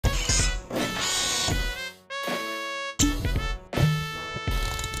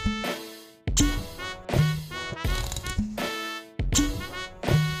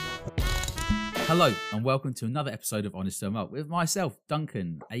Hello and welcome to another episode of Honest to Malt with myself,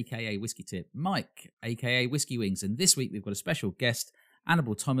 Duncan, aka Whiskey Tip, Mike, aka Whiskey Wings, and this week we've got a special guest,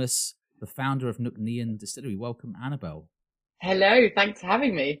 Annabel Thomas, the founder of Nc'Nean Distillery. Welcome, Annabel. Hello, thanks for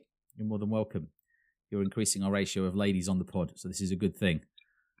having me. You're more than welcome. You're increasing our ratio of ladies on the pod, so this is a good thing.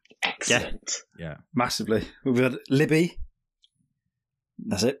 Excellent. Yeah. Massively. We've had Libby.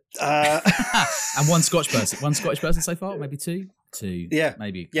 That's it. And one Scotch person. One Scottish person so far? Maybe two? Two. Yeah.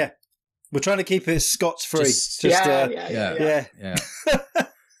 Maybe. Yeah. We're trying to keep it Scots free. Yeah.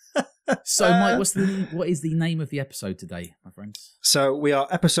 So, Mike, what is the name of the episode today, my friends? So we are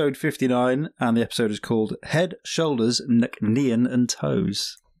episode 59, and the episode is called Head, Shoulders, Nc'Nean and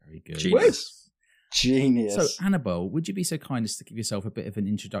Toes. Very good. Genius. So, Annabel, would you be so kind as to give yourself a bit of an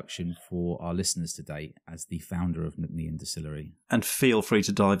introduction for our listeners today as the founder of Nc'Nean Distillery? And feel free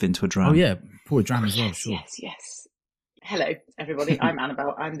to dive into a dram. Oh, yeah. Pour a dram as well, sure. Yes. Hello, everybody. I'm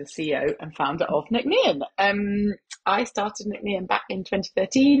Annabel. I'm the CEO and founder of Nc'Nean. I started Nc'Nean back in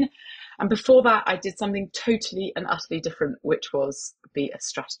 2013. And before that, I did something totally and utterly different, which was be a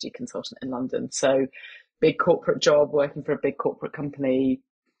strategy consultant in London. So big corporate job, working for a big corporate company,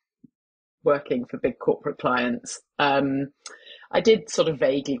 working for big corporate clients. I did sort of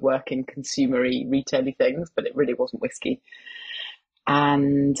vaguely work in consumery, retail-y things, but it really wasn't whiskey.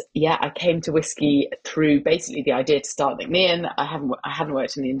 And yeah, I came to whiskey through basically the idea to start Nc'Nean. I hadn't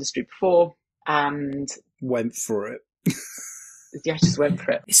worked in the industry before, and went for it. Yeah, I just went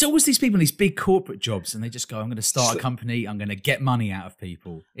for it. It's always these people in these big corporate jobs, and they just go, "I'm going to start a company. I'm going to get money out of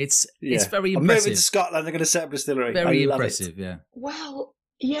people." It's very impressive. I'm moving to Scotland. They're going to set up a distillery. Very impressive, yeah. Well,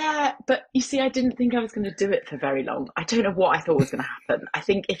 yeah, but you see, I didn't think I was going to do it for very long. I don't know what I thought was going to happen. I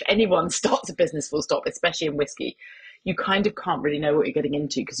think if anyone starts a business full stop, especially in whiskey, you kind of can't really know what you're getting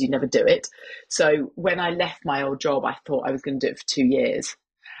into because you never do it. So when I left my old job, I thought I was going to do it for 2 years.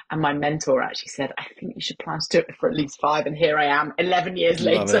 And my mentor actually said, I think you should plan to do it for at least 5. And here I am 11 years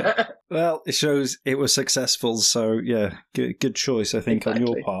later. Well, it shows it was successful. So yeah, good choice, I think, on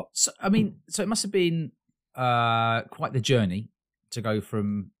your part. So, so it must have been quite the journey to go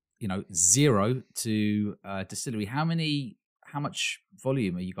from, zero to distillery. How much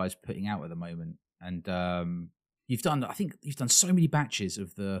volume are you guys putting out at the moment? And I think you've done so many batches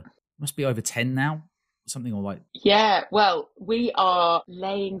of must be over 10 now, something or like. Yeah, well, we are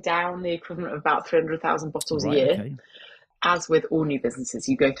laying down the equivalent of about 300,000 bottles a year. Okay. As with all new businesses,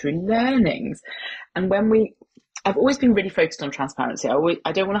 you go through learnings. And I've always been really focused on transparency.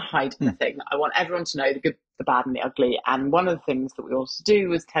 I don't want to hide anything. I want everyone to know the good, the bad and the ugly. And one of the things that we also do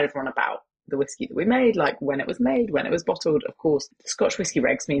was tell everyone about the whiskey that we made, like when it was made, when it was bottled. Of course, the Scotch whisky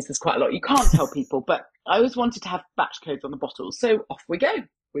regs means there's quite a lot you can't tell people, but I always wanted to have batch codes on the bottles. So off we go.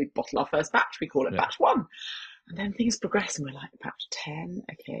 We bottle our first batch. We call it batch 1. And then things progress and we're like, batch 10,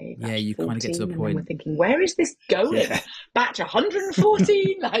 okay. Batch you 14, kind of get to the point. And we're thinking, where is this going? Yeah. Batch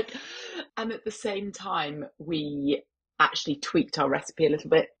 114? And at the same time, we actually tweaked our recipe a little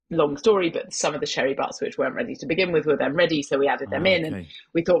bit. Long story, but some of the sherry butts, which weren't ready to begin with, were then ready. So we added them in and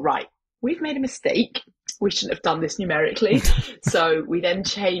we thought, right, we've made a mistake. We shouldn't have done this numerically. So we then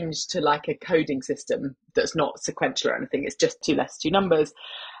changed to like a coding system that's not sequential or anything. It's just 2 letters, 2 numbers.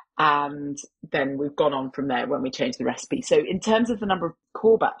 And then we've gone on from there when we changed the recipe. So in terms of the number of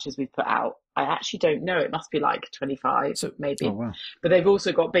core batches we've put out, I actually don't know. It must be like 25, maybe. Oh, wow. But they've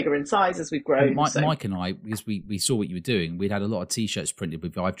also got bigger in size as we've grown. Mike and I, because we saw what you were doing, we'd had a lot of T-shirts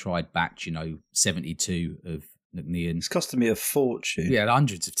printed. I've tried batch, 72 of Nc'Nean. It's costing me a fortune. We had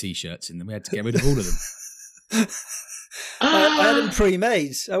hundreds of T-shirts in them. We had to get rid of all of them. I had them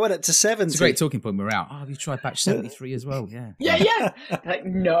pre-made. I went up to 70. It's a great talking point. We're out. Oh, have you tried batch 73 as well? Yeah. Yeah. Like,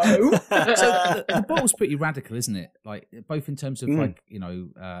 no. So the bottle's pretty radical, isn't it? Like both in terms of how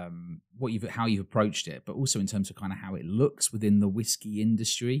you've approached it, but also in terms of kind of how it looks within the whiskey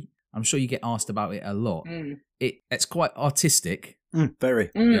industry. I'm sure you get asked about it a lot. It's quite artistic.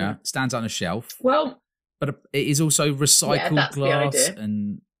 Very. Yeah. Stands on a shelf. Well, but it is also recycled glass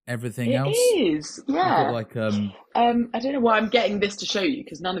and everything else. It is, yeah. Like, I don't know why I'm getting this to show you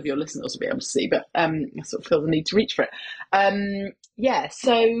because none of your listeners will be able to see, but I sort of feel the need to reach for it.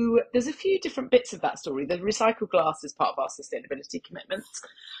 So there's a few different bits of that story. The recycled glass is part of our sustainability commitments.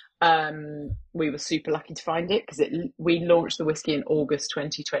 We were super lucky to find it because we launched the whiskey in August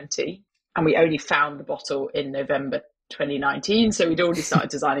 2020 and we only found the bottle in November 2019, so we'd already started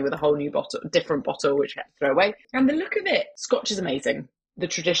designing with a whole new bottle, different bottle, which we had to throw away. And the look of it, Scotch is amazing. The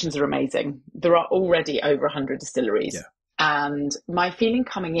traditions are amazing. There are already over 100 distilleries. Yeah. And my feeling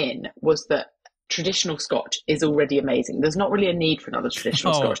coming in was that traditional Scotch is already amazing. There's not really a need for another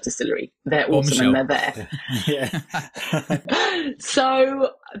traditional Scotch distillery. They're awesome and they're there. Yeah.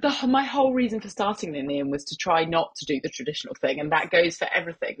 So my whole reason for starting Nc'Nean was to try not to do the traditional thing, and that goes for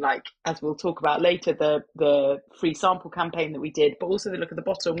everything. Like, as we'll talk about later, the free sample campaign that we did, but also the look at the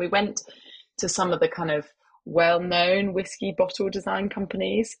bottle. And we went to some of the kind of well-known whiskey bottle design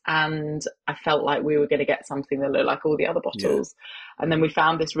companies, and I felt like we were going to get something that looked like all the other bottles. Yeah. And then we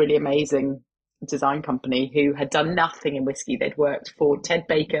found this really amazing design company who had done nothing in whiskey. They'd worked for Ted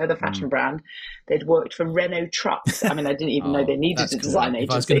Baker, the fashion brand. They'd worked for Renault Trucks. I mean, I didn't even know they needed a design agency.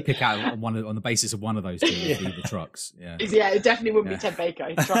 If I was going to pick out on the basis of one of those two, it would be the trucks. Yeah, it definitely wouldn't be Ted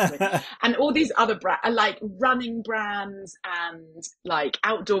Baker, trust me. And all these other brands, like running brands and like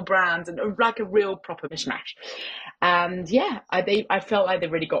outdoor brands, and like a real proper mishmash. And I felt like they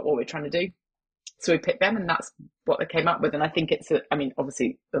really got what we're trying to do. So we picked them, and that's what they came up with. And I think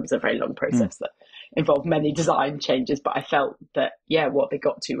obviously it was a very long process that involved many design changes, but I felt that, what they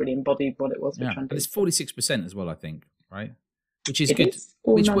got to really embodied what it was we're trying to do. It's 46% as well, I think, right? Which is good.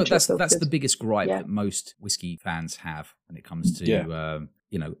 That's the biggest gripe that most whiskey fans have when it comes to,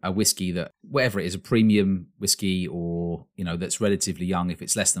 a whiskey that, whatever it is, a premium whiskey or, that's relatively young. If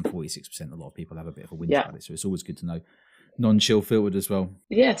it's less than 46%, a lot of people have a bit of a whinge about it. So it's always good to know. Non-chill filtered as well.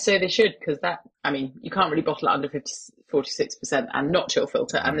 Yeah, so they should, because you can't really bottle it under 46% and not chill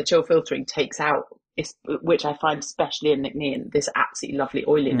filter. And the chill filtering takes out, which I find especially in Nc'Nean, this absolutely lovely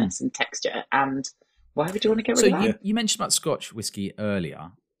oiliness and texture. And why would you want to get rid of that? You mentioned about Scotch whiskey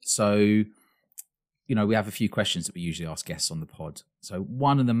earlier. So, we have a few questions that we usually ask guests on the pod. So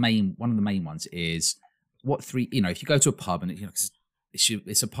one of the main ones is, what three, if you go to a pub and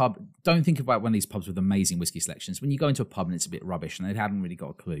it's a pub. Don't think about one of these pubs with amazing whiskey selections. When you go into a pub and it's a bit rubbish and they haven't really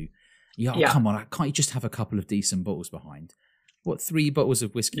got a clue, come on, can't you just have a couple of decent bottles behind? What 3 bottles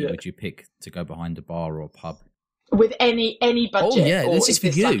of whiskey would you pick to go behind a bar or a pub? With any budget? Oh yeah, this is for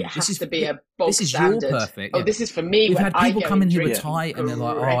you. It has to be a bog this is standard. Your perfect. Oh, this is for me. We've had people come in who are tight and they're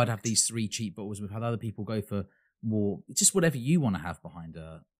like, "Oh, I'd have these 3 cheap bottles." We've had other people go for more. Just whatever you want to have behind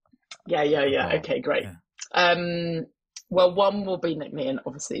a. Yeah. Okay, great. Yeah. Well, one will be Nc'Nean,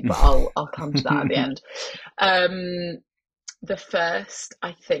 obviously, but I'll come to that at the end. The first,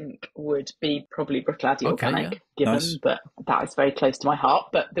 I think, would be probably Bruichladdich Organic, given that is very close to my heart.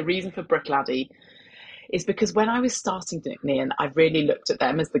 But the reason for Bruichladdich is because when I was starting Nc'Nean, I really looked at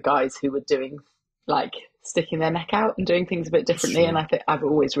them as the guys who were doing, like, sticking their neck out and doing things a bit differently. Sure. And I think I've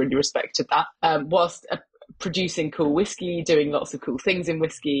always really respected that. Whilst producing cool whiskey, doing lots of cool things in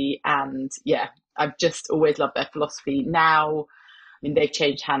whiskey, and I've just always loved their philosophy. Now, they've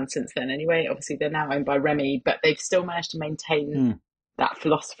changed hands since then anyway. Obviously, they're now owned by Remy, but they've still managed to maintain that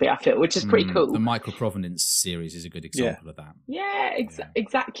philosophy, I feel, which is pretty cool. The Microprovenance series is a good example of that. Yeah,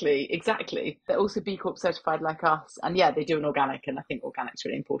 exactly. They're also B Corp certified like us. And they do an organic, and I think organic's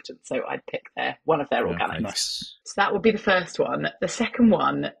really important. So I'd pick one of their organics. Nice. So that would be the first one. The second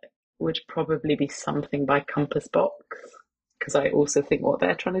one would probably be something by Compass Box, because I also think what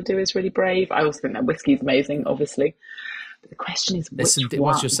they're trying to do is really brave. I also think their whiskey is amazing, obviously. But the question is, which one?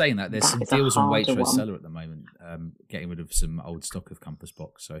 Whilst you're saying that, there's some deals on Waitrose Cellar at the moment, getting rid of some old stock of Compass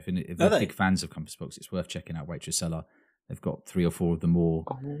Box. So if they're big fans of Compass Box, it's worth checking out Waitrose Cellar. They've got 3 or 4 of the more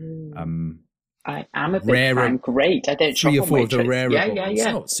I am a big fan. Great. I don't 3 or 4 of the rarer. It's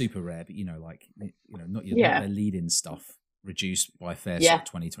not super rare, but not their lead-in stuff, reduced by a fair sort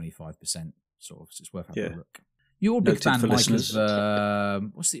of 20-25%. Sort of. So it's worth having a look. You're a big fan, Mike,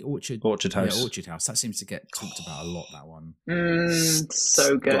 of what's the Orchard House? Yeah, Orchard House. That seems to get talked about a lot, that one.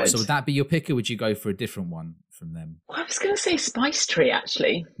 So good. So would that be your pick, or would you go for a different one from them? Well, I was going to say Spice Tree,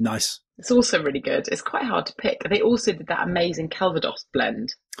 actually. Nice. It's also really good. It's quite hard to pick. They also did that amazing Calvados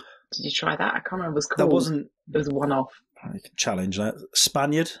blend. Did you try that? I can't remember what it was called. That wasn't... It was a one-off. I can challenge that.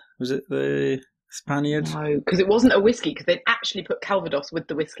 Spaniard? Was it the Spaniard? No, because it wasn't a whiskey, because they'd actually put Calvados with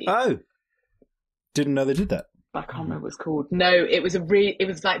the whiskey. Oh. Didn't know they did that. I can't remember what it's called. No, it was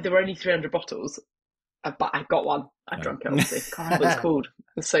like there were only 300 bottles, but I got one. I drank it, obviously. Can't remember what it's called.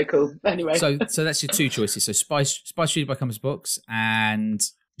 It's so cool. Anyway. So that's your 2 choices. So Spice Tree by Compass Box and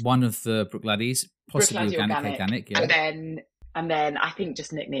one of the Bruichladdich, possibly organic. Yeah. And then I think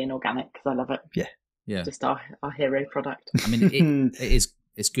just Nc'Nean Organic, because I love it. Yeah. Just our hero product. I mean,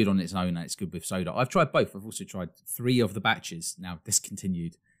 it's good on its own and it's good with soda. I've tried both. I've also tried 3 of the batches now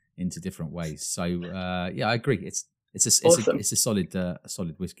discontinued into different ways. So I agree. It's a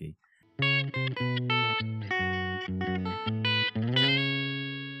solid whiskey.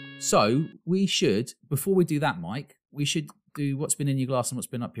 So we should, before we do that, Mike, we should do what's been in your glass and what's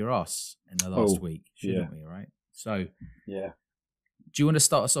been up your ass in the last week, shouldn't we? Right. So Do you want to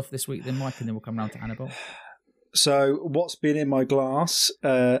start us off this week then, Mike, and then we'll come round to Annabel? So what's been in my glass?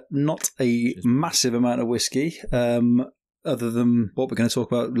 Not a massive amount of whiskey, other than what we're going to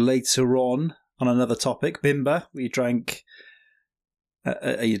talk about later on another topic, Bimber. We drank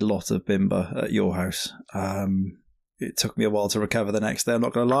a lot of Bimber at your house. It took me a while to recover the next day. I'm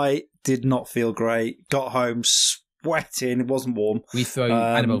not going to lie. Did not feel great. Got home sweating. It wasn't warm. We throw,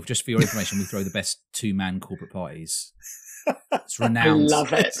 Annabel, just for your information, we throw the best 2-man corporate parties. It's renowned. I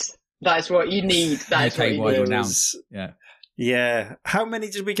love it. That's what you need. That's what you need. Renowned. Yeah. Yeah. How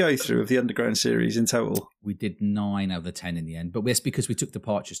many did we go through of the Underground series in total? We did 9 out of the 10 in the end. But that's because we took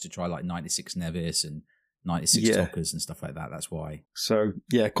departures to try like 96 Nevis and 96 Tockers and stuff like that. That's why. So,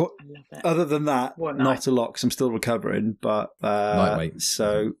 yeah. Other than that, not a lot because I'm still recovering. But lightweight.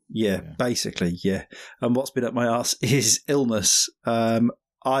 So, basically, yeah. And what's been up my arse is illness.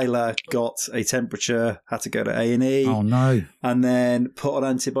 Isla got a temperature, had to go to A&E. Oh, no. And then put on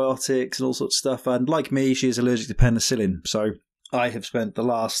antibiotics and all sorts of stuff. And like me, she is allergic to penicillin. So I have spent the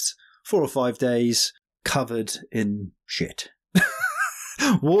last 4 or 5 days covered in shit.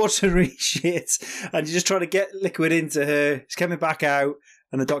 Watery shit. And you're just trying to get liquid into her. It's coming back out.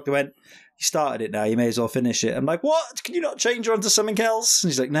 And the doctor went, you started it now, you may as well finish it. I'm like, what? Can you not change her onto something else? And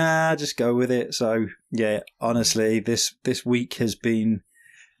he's like, nah, just go with it. So, yeah, honestly, this week has been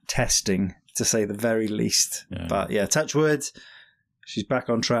testing, to say the very least. Yeah. But yeah, touch wood, she's back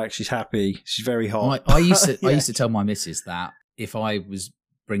on track. She's happy. She's very hot. I used to tell my missus that if I was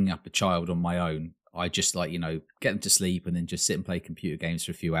bringing up a child on my own, I just get them to sleep and then just sit and play computer games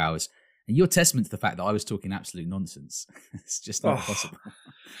for a few hours. And you're testament to the fact that I was talking absolute nonsense. It's just not possible.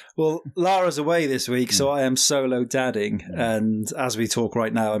 Well, Lara's away this week, so I am solo dadding. And as we talk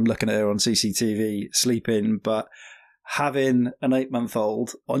right now, I'm looking at her on CCTV sleeping, but having an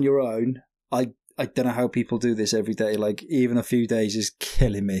 8-month-old on your own, I don't know how people do this every day. Like, even a few days is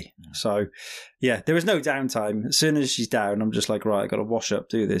killing me. Yeah. So, yeah, there is no downtime. As soon as she's down, I'm just like, right, I got to wash up,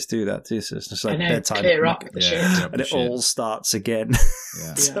 do this, do that, do this. It's like bedtime. Clear up the shit. And it all starts again.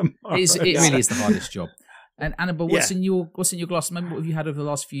 Yeah. It really is the hardest job. And Annabel, what's in your glass? Remember, what have you had over the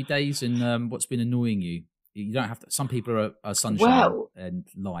last few days, and what's been annoying you? You don't have to. Some people are sunshine and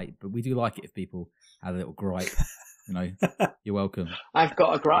light, but we do like it if people have a little gripe. You're welcome. I've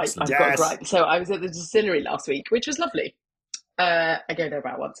got a gripe. Got a gripe. So I was at the distillery last week, which was lovely. I go there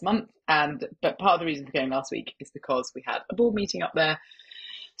about once a month, but part of the reason for going last week is because we had a board meeting up there.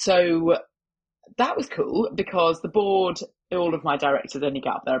 So that was cool because the board, all of my directors only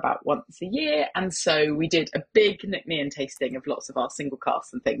get up there about once a year, and so we did a big Nc'Nean tasting of lots of our single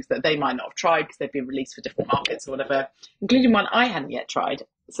casks and things that they might not have tried because they've been released for different markets or whatever, including one I hadn't yet tried.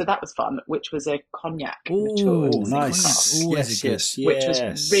 So that was fun, which was a cognac matured nice. Yes, which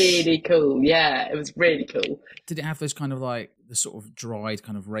was really cool. Yeah, it was really cool. Did it have those kind of like the sort of dried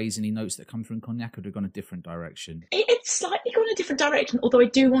kind of raisiny notes that come through in cognac, or did it gone a different direction? It's slightly gone a different direction, although I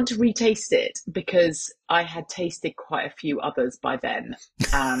do want to retaste it because I had tasted quite a few others by then,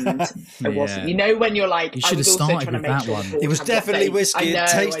 and I wasn't. When you're like, you should have started with that one. It was definitely whiskey. It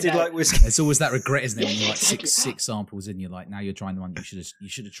tasted like whiskey. It's always that regret, isn't it? When you're like six samples in, you're like, now you're trying the one you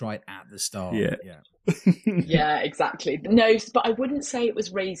should have tried at the start. Yeah, exactly. No, but I wouldn't say it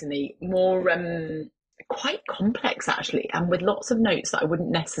was raisiny. More quite complex actually, and with lots of notes that I wouldn't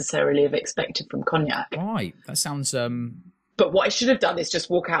necessarily have expected from cognac. Right, that sounds. But what I should have done is just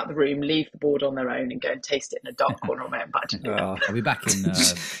walk out of the room, leave the board on their own, and go and taste it in a dark corner on my own. But I didn't do that. I'll be back in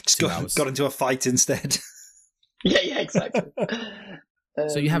just 2 hours. Got into a fight instead. Yeah, exactly.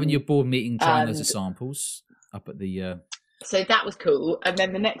 So you're having your board meeting, trying those samples up at the. So that was cool, and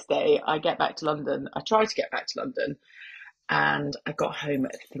then the next day I get back to London. I tried to get back to London, and I got home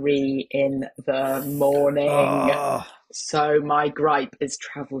at 3 in the morning. So my gripe is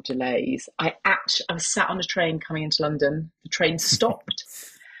travel delays. I was sat on a train coming into London. The train stopped.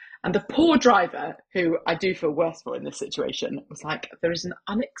 And the poor driver, who I do feel worse for in this situation, was like, there is an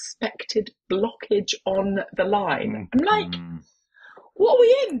unexpected blockage on the line. I'm like, what are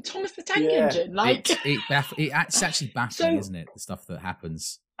we in? Thomas the Tank Engine? Like, it's actually baffling, isn't it? The stuff that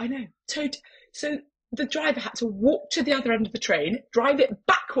happens. I know. So the driver had to walk to the other end of the train, drive it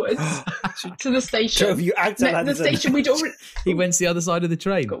backwards to the station. Drove you out to the station we'd already. He went to the other side of the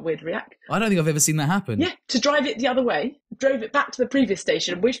train. Got weird react. I don't think I've ever seen that happen. Yeah, to drive it the other way, drove it back to the previous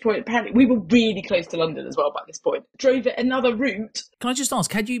station, at which point apparently we were really close to London as well by this point. Drove it another route. Can I just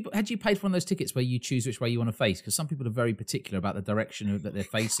ask, had you paid for one of those tickets where you choose which way you want to face? Because some people are very particular about the direction that they're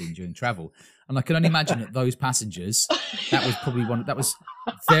facing during travel. And I can only imagine that those passengers, that was probably that was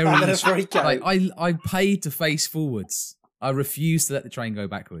very like, I paid to face forwards. I refused to let the train go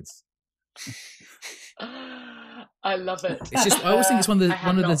backwards. I love it. It's just I always think it's one of the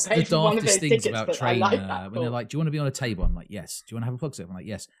daftest things tickets, about train when they're like, "Do you want to be on a table?" I'm like, "Yes." "Do you want to have a plug set?" I'm like,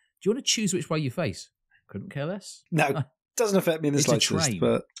 "Yes." "Do you want to choose which way you face?" Couldn't care less. No, doesn't affect me in the slightest.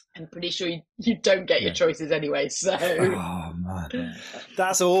 But I'm pretty sure you don't get your choices anyway. So, oh man,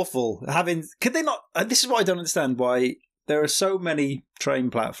 that's awful. Could they not? This is why I don't understand why there are so many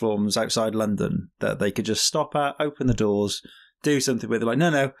train platforms outside London that they could just stop at, open the doors, do something with it. Like,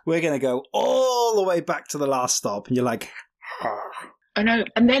 no, we're going to go all the way back to the last stop, and you're like, I know.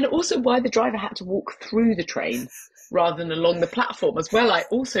 And then also why the driver had to walk through the train rather than along the platform as well. I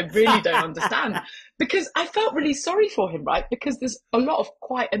also really don't understand, because I felt really sorry for him, right? Because there's a lot of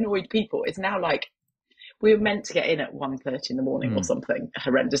quite annoyed people. It's now like we were meant to get in at 1:30 in the morning or something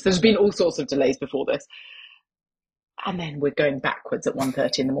horrendous. There's been all sorts of delays before this. And then we're going backwards at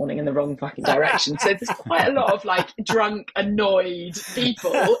 1:30 in the morning in the wrong fucking direction. So there's quite a lot of like drunk, annoyed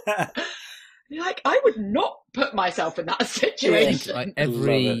people. You're like, I would not put myself in that situation. Like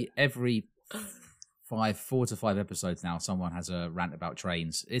every 4 to 5 episodes now, someone has a rant about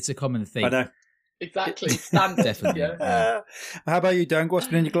trains. It's a common thing. I know. Exactly. Standard. Definitely. How about you, Dan? What's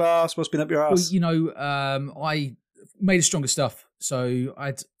been in your glass? What's been up your ass? Well, I made a stronger stuff. So I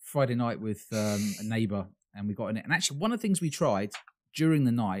had Friday night with a neighbour, and we got in it. And actually, one of the things we tried during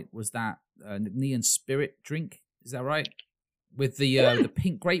the night was that Nc'Nean Spirit drink. Is that right? With the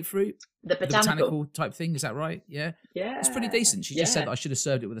pink grapefruit, the botanical type thing. Is that right? Yeah. Yeah. It's pretty decent. She just said that I should have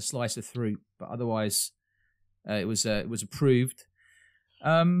served it with a slice of fruit, but otherwise, it was approved.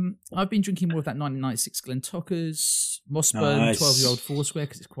 I've been drinking more of that 1996 Glentockers Mossburn 12-year-old Foursquare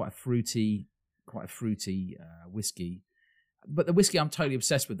because it's quite a fruity whiskey. But the whiskey I'm totally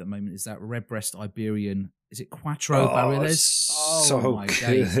obsessed with at the moment is that Redbreast Iberian. Is it Quattro Barriles? So my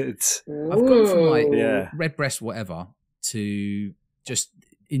good. Days. I've gone from Redbreast whatever to just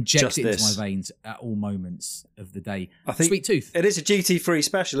inject it into my veins at all moments of the day. I think Sweet Tooth. It is a duty-free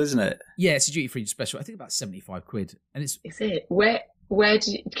special, isn't it? Yeah, it's a duty-free special. I think about £75, and it's. Is it? Where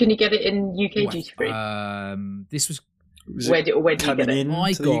can you get it in UK duty-free? This was. Where do you get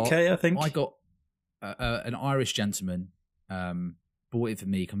it? To the UK, I think. I got an Irish gentleman. Bought it for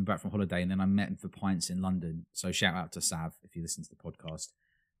me coming back from holiday, and then I met him for pints in London. So shout out to Sav if you listen to the podcast.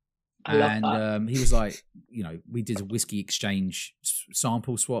 He was like, we did a whiskey exchange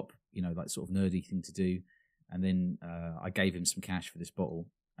sample swap, like sort of nerdy thing to do. And then I gave him some cash for this bottle.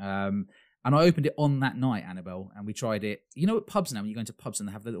 And I opened it on that night, Annabel, and we tried it. You know at pubs now, when you go into pubs and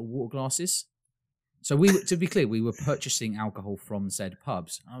they have the little water glasses? So to be clear, we were purchasing alcohol from said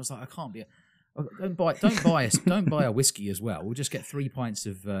pubs. And I was like, I can't be... Don't buy a whiskey as well. We'll just get 3 pints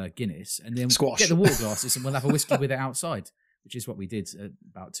of Guinness and then get the water glasses and we'll have a whiskey with it outside, which is what we did at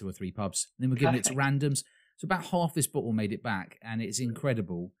about 2 or 3 pubs. And then we're giving it to randoms. So about half this bottle made it back, and it's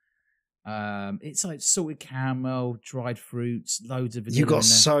incredible. It's like salted caramel, dried fruits, loads of vanilla. You got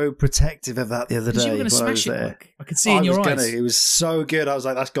so protective of that the other day. You were going to smash it, Mike. I could see in your eyes. It was so good. I was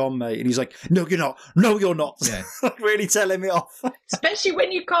like, "That's gone, mate." And he's like, "No, you're not. No, you're not." Yeah, really telling me off. Especially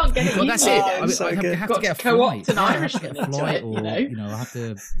when you can't get it. Well, that's it. I have to get a flight. An Irishman into it, or I have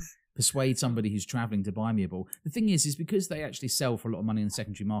to persuade somebody who's travelling to buy me a bottle. The thing is because they actually sell for a lot of money in the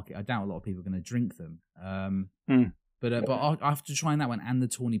secondary market. I doubt a lot of people are going to drink them. But after trying that one and the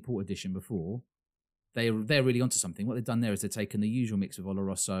Tawny Port edition before, they're really onto something. What they've done there is they've taken the usual mix of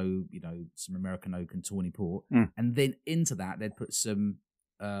Oloroso, some American Oak and Tawny Port, and then into that they'd put some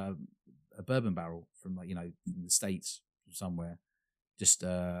a bourbon barrel from from the States somewhere, just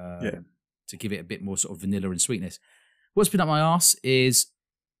to give it a bit more sort of vanilla and sweetness. What's been up my arse is,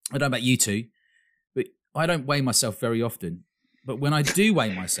 I don't know about you two, but I don't weigh myself very often. But when I do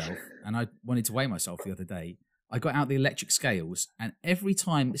weigh myself, and I wanted to weigh myself the other day, I got out the electric scales, and every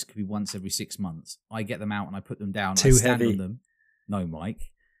time, this could be once every 6 months, I get them out and I put them down. I stand on them. No,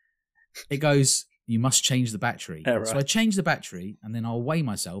 Mike. It goes, you must change the battery. Right. So I change the battery, and then I'll weigh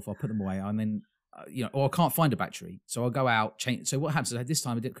myself. I'll put them away, and then, or I can't find a battery. So I'll go out, change. So what happens is this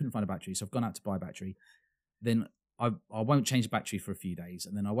time I couldn't find a battery, so I've gone out to buy a battery. Then I won't change the battery for a few days,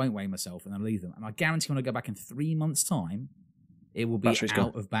 and then I won't weigh myself, and I'll leave them. And I guarantee when I go back in 3 months' time, it will be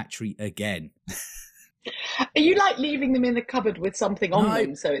out of battery again. Are you like leaving them in the cupboard with something on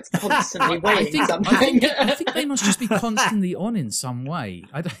them, so it's constantly weighing something? I think they must just be constantly on in some way.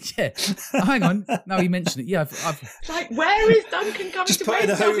 I don't. Yeah. Oh, hang on. Now you mention it. Yeah. I've like, where is Duncan coming just to putting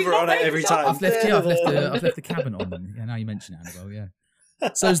a hoover on it every time? I've left the cabin on. Yeah. Now you mention it, Annabelle.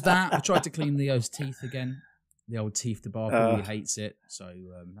 Yeah. So is that. I tried to clean Leo's teeth again. The old teeth debacle. He hates it. So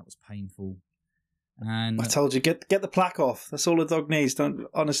that was painful. And I told you, get the plaque off. That's all the dog needs. Don't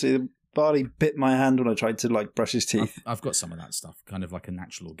honestly. Barley bit my hand when I tried to brush his teeth. I've got some of that stuff, kind of like a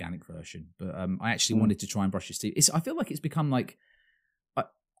natural organic version. But I actually wanted to try and brush his teeth. I feel like it's become like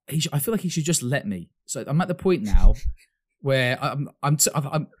I feel like he should just let me. So I'm at the point now where I'm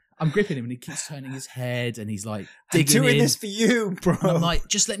gripping him and he keeps turning his head and he's like digging I'm doing in. this for you, bro. And I'm like,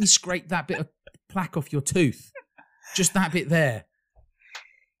 just let me scrape that bit of plaque off your tooth, just that bit there.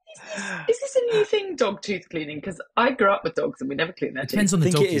 Is this a new thing, dog tooth cleaning? Because I grew up with dogs and we never clean their teeth. Depends on the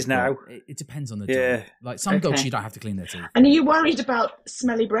I think dog. it is now. It depends on the dog. Like some dogs, you don't have to clean their teeth. And are you worried about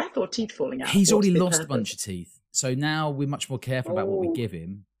smelly breath or teeth falling out? He's already lost a bunch of teeth, so now we're much more careful about what we give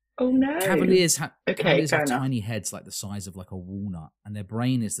him. Oh no! Cavaliers have enough. tiny heads like the size of like a walnut, and their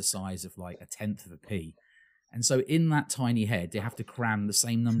brain is the size of like 1/10 of a pea. And so in that tiny head, they have to cram the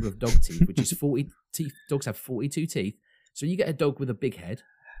same number of dog teeth, which is 40 teeth. Dogs have 42 teeth. So when you get a dog with a big head,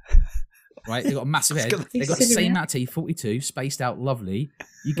 right? They've got a massive head. They've got the same amount of teeth, 42, spaced out lovely.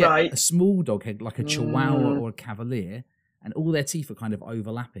 You get a small dog head like a Chihuahua or a Cavalier, and all their teeth are kind of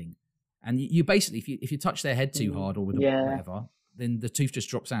overlapping. And you basically, if you touch their head too hard or with whatever, then the tooth just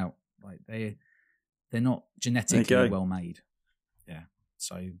drops out. Like they're not genetically well made. Yeah.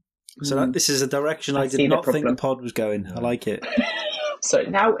 So this is a direction I did not think the pod was going. I like it. So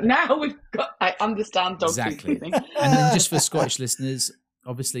now I understand dog tooth cleaning. And then just for Scottish listeners,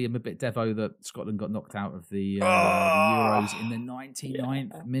 obviously I'm a bit devo that Scotland got knocked out of the Euros in the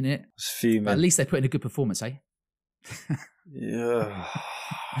 99th minute. But at least they put in a good performance, eh? Yeah.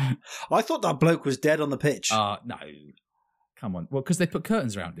 I thought that bloke was dead on the pitch. No. Come on. Well, because they put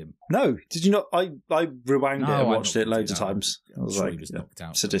curtains around him. No. Did you not? I rewound it and watched it loads of times. I was like, he was knocked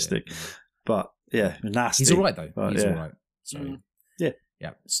out. Sadistic. But yeah, nasty. He's all right, though. He's all right. So,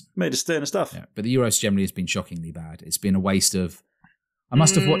 yeah. Made a stern of stuff. Yeah. But the Euros generally has been shockingly bad. It's been a waste of... I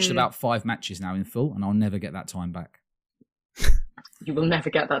must have watched about 5 matches now in full, and I'll never get that time back. You will never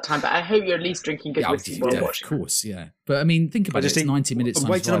get that time back. I hope you're at least drinking good whiskey while watching. Of course, yeah. But I mean, think about it. It's 90 minutes. I'm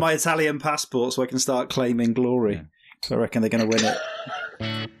waiting on my Italian passport so I can start claiming glory. Yeah. So I reckon they're going to win it.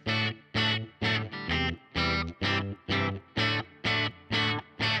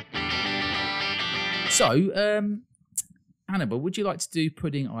 So, Annabel, would you like to do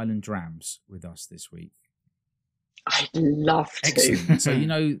Pudding Island Drams with us this week? I'd love to. Excellent.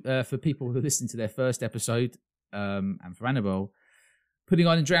 So, for people who listen to their first episode, and for Annabel, Pudding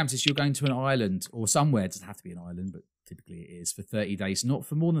Island Drams is you're going to an island or somewhere. It doesn't have to be an island, but typically it is for 30 days. Not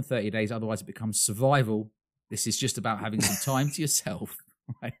for more than 30 days, otherwise it becomes survival. This is just about having some time to yourself.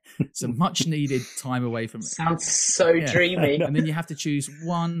 Right? Some much needed time away from... Sounds so dreamy. And then you have to choose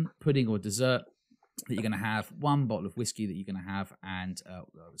one pudding or dessert that you're going to have, one bottle of whiskey that you're going to have, and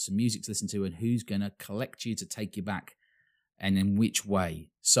some music to listen to, and who's going to collect you to take you back, and in which way.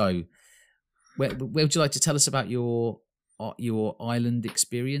 So, where would you like to tell us about your island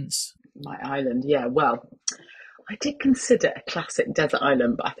experience? My island, yeah. Well, I did consider a classic desert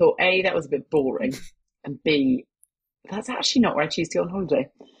island, but I thought, A, that was a bit boring, and B, that's actually not where I choose to go on holiday.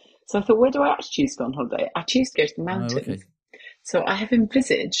 So I thought, where do I actually choose to go on holiday? I choose to go to the mountains. Oh, okay. So I have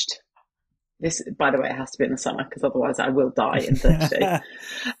envisaged... This, by the way, it has to be in the summer because otherwise I will die in 30 days.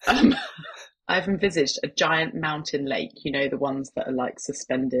 I've envisaged a giant mountain lake, the ones that are like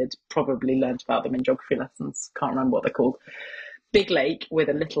suspended, probably learned about them in geography lessons. Can't remember what they're called. Big lake with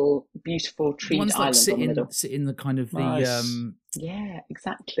a little beautiful treed island on the middle. Sit in the kind of Yeah,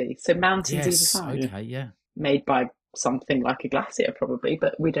 exactly. So mountains either side. Okay, yeah. Made by something like a glacier probably,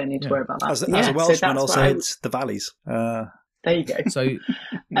 but we don't need to worry about that. As a Welshman also hits the valleys. There you go. So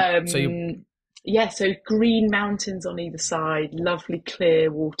so green mountains on either side, lovely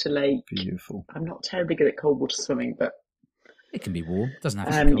clear water lake. Beautiful. I'm not terribly good at cold water swimming, but it can be warm. It doesn't have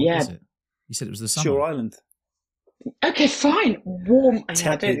to be cold, does it? You said it was the summer. Shore Island. Okay, fine. Warm. I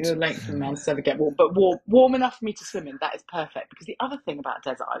don't think the length of the mountains ever get warm, but warm enough for me to swim in. That is perfect. Because the other thing about a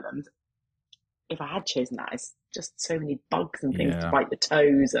desert island, if I had chosen that, is just so many bugs and things to bite your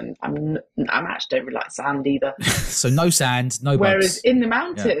toes, and I'm actually don't really like sand either. So no sand, no bugs. Whereas in the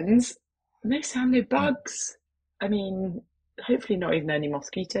mountains, no sand, no bugs. I mean, hopefully not even any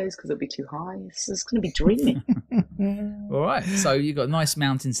mosquitoes because it'll be too high. This is going to be dreamy. All right. So you've got a nice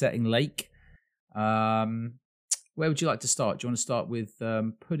mountain setting lake. Where would you like to start? Do you want to start with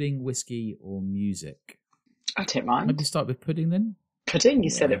pudding, whiskey, or music? I don't mind. Maybe start with pudding then? Pudding, you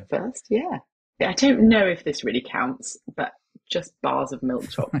said it first, yeah. I don't know if this really counts, but just bars of milk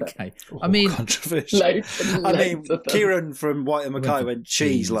chocolate. Okay. I mean, controversial. Loads and I loads mean, of them. Kieran from White and Mackay went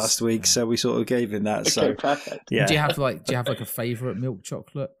cheese cheese, last week, so we sort of gave him that. Okay, So perfect. yeah, do you have like a favourite milk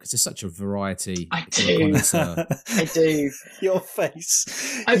chocolate? Because there's such a variety. I if you're a do. connoisseur. I do. your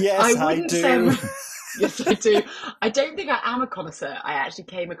face. I I wouldn't do. say- Yes, I do. I don't think I am a connoisseur. I actually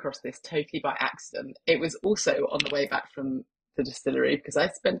came across this totally by accident. It was also on the way back from the distillery, because I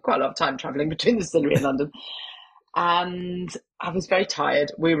spent quite a lot of time travelling between the distillery and London. And I was very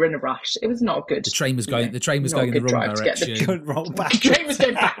tired. We were in a rush. It was not good. The train was going. you know, The train was not going a in the good wrong drive to get the direction. Couldn't roll The back. train was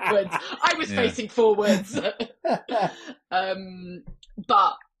going backwards. I was Yeah. facing forwards.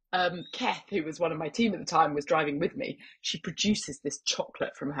 But Kath, who was one of my team at the time, was driving with me. She produces this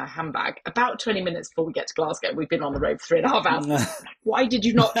chocolate from her handbag about 20 minutes before we get to Glasgow. We've been on the road for 3.5 hours. I'm like, why did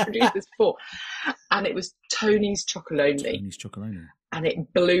you not produce this before? And it was Tony's Chocolonely. Tony's Chocolonely. And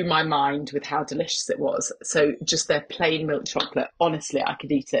it blew my mind with how delicious it was. So just their plain milk chocolate, honestly, I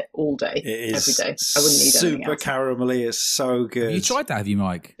could eat it all day, It is every day. I wouldn't need anything super else. caramelly. It's so good. Have you tried that? Have you,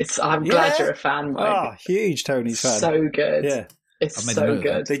 Mike? I'm glad Yeah. you're a fan, Mike. Ah, huge Tony's fan. So good. Yeah, It's I've made a so note of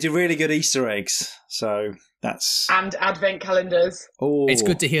that. good. they do really good Easter eggs. So that's And advent calendars. oh, It's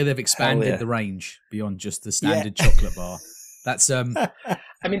good to hear they've expanded yeah. the range beyond just the standard chocolate bar. That's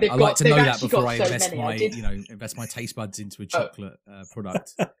I mean, they've I got, like to they've know that actually before got I so invest many. invest my taste buds into a chocolate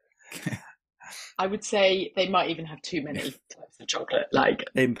product. I would say they might even have too many types of chocolate. Like,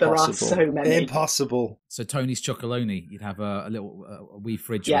 impossible. there are so many. Impossible. So Tony's Chocolonely, you'd have a little a wee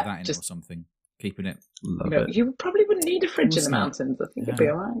fridge Yeah, with that in it or something, keeping it. Love No, it. you probably wouldn't need a fridge in course the not. mountains. I think it'd Yeah.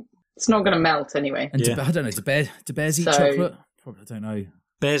 be all right. It's not going to melt anyway. And Yeah. I don't know. Do bears eat So- chocolate? Probably, I don't know.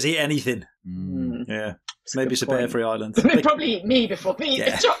 Bears eat anything. Mm. Yeah, It's maybe good it's a point. bear-free island. They probably eat me before they eat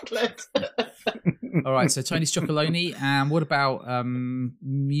Yeah. the chocolate. All right. So Tony's Chocolonely. And what about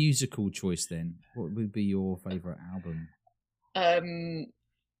musical choice then? What would be your favourite album?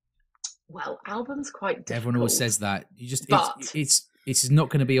 Well, album's quite difficult. Everyone always says that. You just But- it's not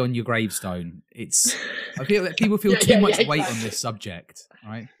going to be on your gravestone. It's I feel that people feel Yeah, too yeah, much yeah, weight on exactly. this subject,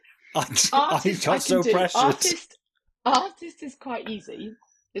 right? I Artist, I got so can do. precious. Artist is quite easy.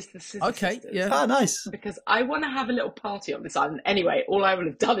 It's the Scissor Okay, Sisters. yeah. Ah, nice. Because I want to have a little party on this island. Anyway, all I will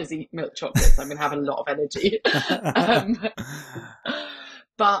have done is eat milk chocolates. I'm going to have a lot of energy.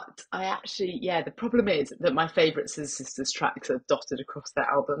 But I actually, the problem is that my favourite Scissor Sisters tracks are dotted across their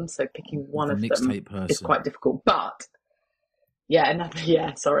album. So picking one The of them mixtape person. is quite difficult. But,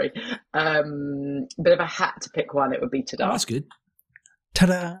 sorry. But if I had to pick one, it would be Oh, Ta-Da. that's good.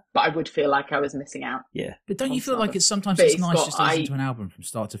 Ta-da! But I would feel like I was missing out. Yeah. But don't you feel like it's sometimes But it's it's nice got- just to listen I- to an album from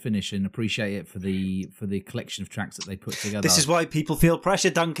start to finish and appreciate it for the collection of tracks that they put together? This is why people feel pressure,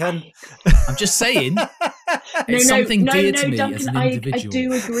 Duncan. I'm just saying. It's something dear to me Duncan, as an I individual.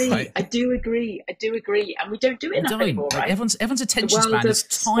 do agree. right? I do agree. And we don't do it We enough don't. anymore, Like, right? everyone's attention world span of is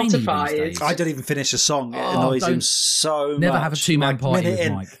tiny Spotify these days. is- I don't even finish a song. It Oh, annoys him don't- so never much. have a two-man Like, party minute with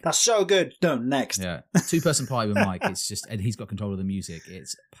in, Mike. That's so good. No, next. Yeah, two-person party with Mike. It's just, and he's got control of the music.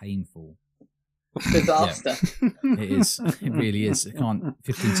 It's painful. Disaster. It is. It really is. I can't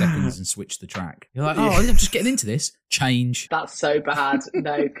 15 seconds and switch the track. You're like, oh, I'm just getting into this. Change. That's so bad.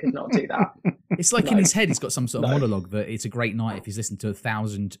 No, could not do that. It's like in No. his head, he's got some sort of No. monologue that it's a great night if he's listened to a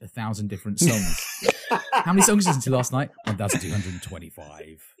thousand different songs. How many songs did you listen to last night?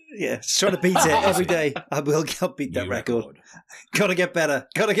 1,225. Yeah, just trying to beat it every day. I'll beat that New record. Gotta get better.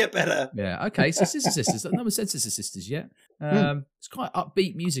 Yeah, okay. So Scissor Sisters. I've never said Scissor Sisters yet. It's quite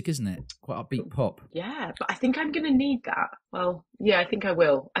upbeat music, isn't it? Quite upbeat pop. Yeah, but I think I'm going to need that. Well, yeah, I think I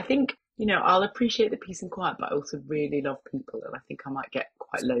will. I think, I'll appreciate the peace and quiet, but I also really love people, and I think I might get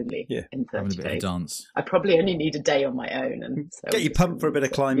quite lonely Yeah. in 30 Having a bit of a days. dance. I probably only need a day on my own. And so Get you pumped for a bit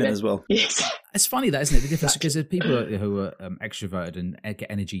of climbing as well. Yes. It's funny that, isn't it? The difference, because there's people who are extroverted and get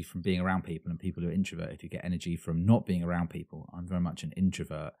energy from being around people, and people who are introverted who get energy from not being around people. I'm very much an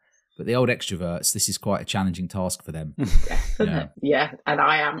introvert. But the old extroverts, this is quite a challenging task for them. Yeah. Yeah, and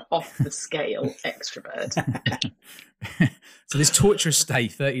I am off the scale extrovert. So this torturous stay,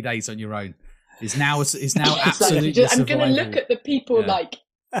 30 days on your own, is now Exactly. absolutely I'm going to survival. look at the people Yeah. like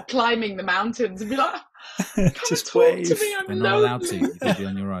climbing the mountains and be like, come Just and talk wave. to me, I'm They're not allowed to. lonely. You can be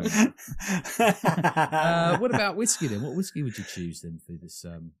on your own. What about whiskey then? What whiskey would you choose then for this?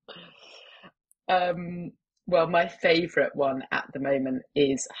 Well, my favourite one at the moment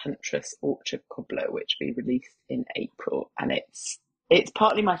is Huntress Orchard Cobbler, which we released in April, and it's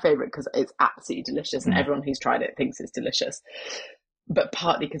partly my favourite because it's absolutely delicious, and everyone who's tried it thinks it's delicious. but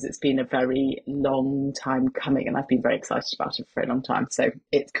partly because it's been a very long time coming and I've been very excited about it for a very long time. So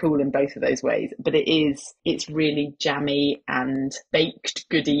it's cool in both of those ways. But it's really jammy and baked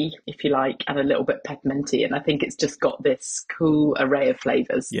goody, if you like, and a little bit pepperminty. And I think it's just got this cool array of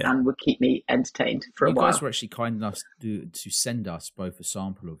flavours and would keep me entertained for a while. You guys were actually kind enough to send us both a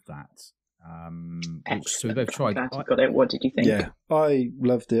sample of that. So we both tried. Got it. What did you think? Yeah, I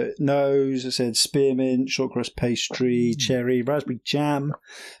loved it. Nose, I said spearmint, short crust pastry, cherry, raspberry jam,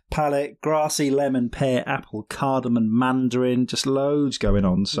 palate, grassy, lemon, pear, apple, cardamom, mandarin, just loads going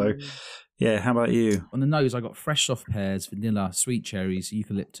on. So, yeah, how about you? On the nose, I got fresh soft pears, vanilla, sweet cherries,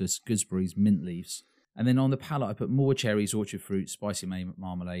 eucalyptus, gooseberries, mint leaves. And then on the palate, I put more cherries, orchard fruit, spicy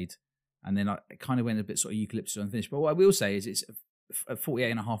marmalade. And then I kind of went a bit sort of eucalyptus unfinished. But what I will say is it's at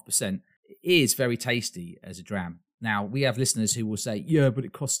 48.5%. Is very tasty as a dram. Now, we have listeners who will say, yeah, but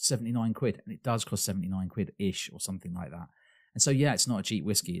it costs 79 quid. And it does cost 79 quid-ish or something like that. And so, yeah, it's not a cheap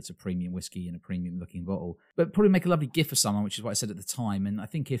whiskey. It's a premium whiskey in a premium-looking bottle. But probably make a lovely gift for someone, which is what I said at the time. And I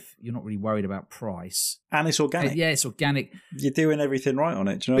think if you're not really worried about price... And it's organic. Yeah, it's organic. You're doing everything right on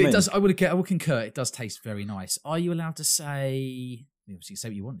it. Do you know what I mean? It does, I would concur. It does taste very nice. Are you allowed to say... Obviously, say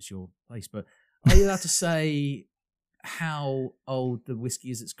what you want. It's your place. But are you allowed to say... how old the whiskey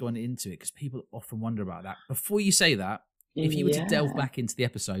is that's gone into it, because people often wonder about that. Before you say that, if you were to delve back into the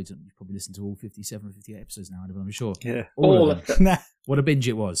episodes, and you've probably listened to all 57 or 58 episodes now, I'm sure. Yeah. All of them. What a binge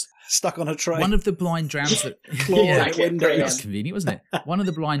it was. Stuck on a train. One of the blind drams that... That's convenient, wasn't it? One of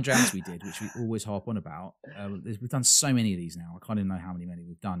the blind drams we did, which we always harp on about, we've done so many of these now, I can't even know how many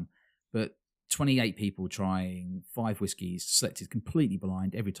we've done, but 28 people trying 5 whiskies, selected completely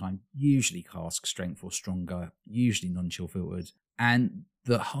blind every time, usually cask strength or stronger, usually non-chill filtered. And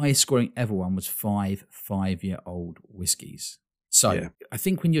the highest scoring ever one was 5 5-year-old whiskies. So I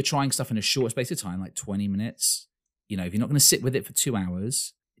think when you're trying stuff in a short space of time, like 20 minutes, if you're not going to sit with it for 2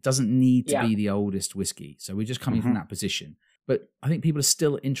 hours, it doesn't need to be the oldest whiskey. So we're just coming from that position. But I think people are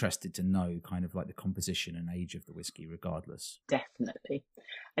still interested to know kind of like the composition and age of the whiskey regardless. Definitely.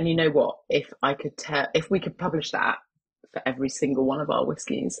 And you know what? If we could publish that for every single one of our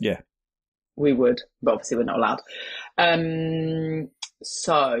whiskies, we would, but obviously we're not allowed.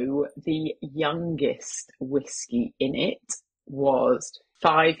 So the youngest whiskey in it was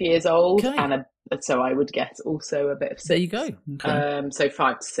 5 years old, and so I would guess also a bit of 6. There you go. Okay. So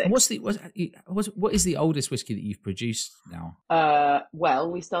 5 to 6. What is the oldest whiskey that you've produced now?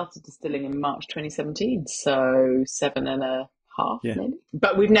 Well, we started distilling in March 2017, so 7.5 maybe.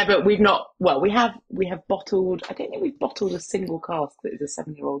 But we have bottled. I don't think we've bottled a single cask that is a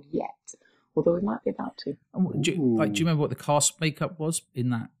 7-year-old yet, although we might be about to. Do you remember what the cask makeup was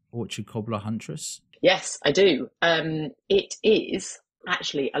in that Orchard Cobbler Huntress? Yes, I do. It is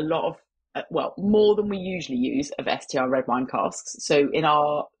actually a lot of, more than we usually use of STR red wine casks. So in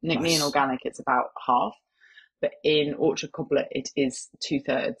our Nc'Nean Organic, it's about half. But in Orchard Cobbler, it is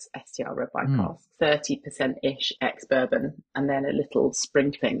 2/3 STR red wine cask, 30%-ish ex-bourbon, and then a little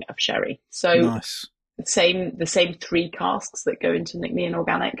sprinkling of sherry. So nice. The same 3 casks that go into Nc'Nean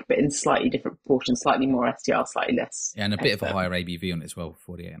Organic, but in slightly different proportions, slightly more STR, slightly less. Yeah, and a bit of a higher ABV on it as well,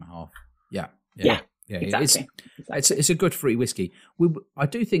 48.5. Yeah. Exactly. It's a good fruity whiskey. I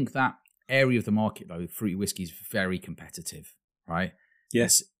do think that area of the market, though, fruity whiskey is very competitive, right?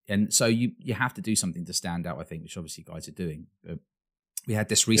 Yes. And so you have to do something to stand out, I think, which obviously you guys are doing. But we had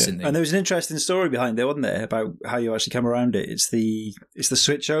this recently. And there was an interesting story behind it, wasn't there, about how you actually come around it. It's the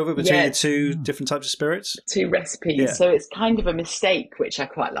switch over between the 2 different types of spirits. 2 recipes. Yeah. So it's kind of a mistake, which I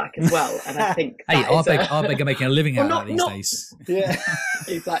quite like as well. And I think Ardbeg are making a living out of that these days. Yeah.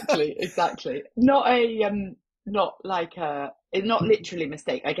 Exactly. Not literally a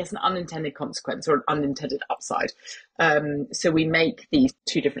mistake, I guess an unintended consequence or an unintended upside. So we make these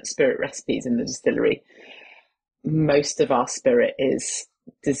 2 different spirit recipes in the distillery. Most of our spirit is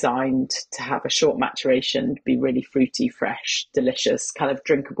designed to have a short maturation, be really fruity, fresh, delicious, kind of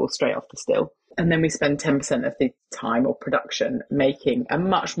drinkable straight off the still. And then we spend 10% of the time or production making a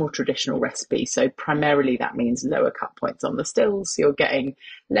much more traditional recipe. So primarily that means lower cut points on the stills. So you're getting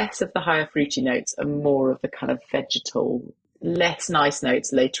less of the higher fruity notes and more of the kind of vegetal, less nice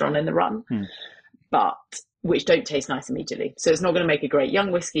notes later on in the run, but which don't taste nice immediately. So it's not going to make a great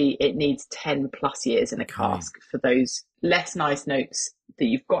young whiskey. It needs 10 plus years in a cask for those less nice notes that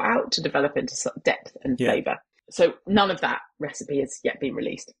you've got out to develop into depth and flavour. So none of that recipe has yet been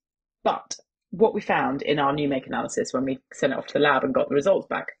released. But what we found in our new make analysis when we sent it off to the lab and got the results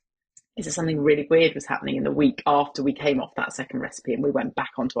back is that something really weird was happening in the week after we came off that second recipe and we went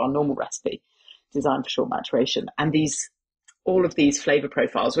back onto our normal recipe designed for short maturation. And these all of these flavour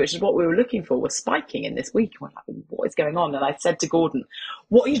profiles, which is what we were looking for, were spiking in this week. We're like, what is going on? And I said to Gordon,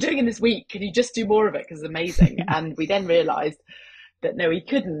 what are you doing in this week? Can you just do more of it? Because it's amazing. And we then realised that no, he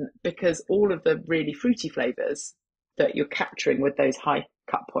couldn't, because all of the really fruity flavours that you're capturing with those high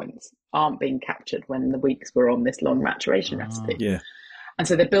cut points aren't being captured when the weeks were on this long maturation recipe. Yeah. And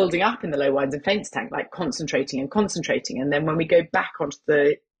so they're building up in the low wines and faints tank, like concentrating. And then when we go back onto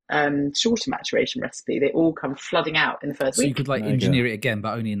the shorter maturation recipe, they all come flooding out in the first week. So you could like engineer it again,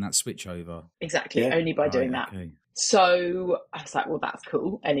 but only in that switch over. Exactly, only by doing that. Okay. So I was like, well, that's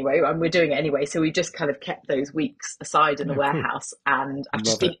cool. Anyway, and we're doing it anyway. So we just kind of kept those weeks aside in the warehouse, and I've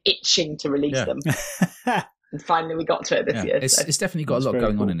just been itching to release them. And finally we got to it this year. It's definitely got a lot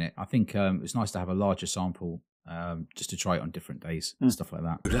going on in it. I think it's nice to have a larger sample just to try it on different days and stuff like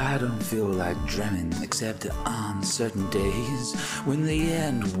that. But I don't feel like drumming except on certain days when they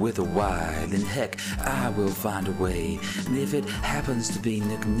end with a Y, then heck, I will find a way. And if it happens to be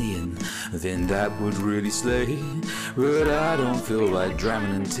Nc'Nean, then that would really slay. But I don't feel like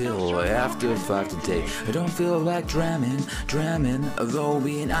drumming until after 5 today. I don't feel like drumming, although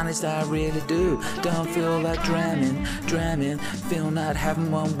being honest I really do. Don't feel like drumming, feel not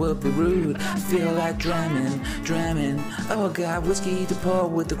having one would be rude. Feel like drumming. Oh, I got whiskey to pour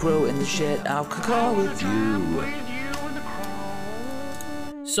with the crow in the shed. I'll call with you.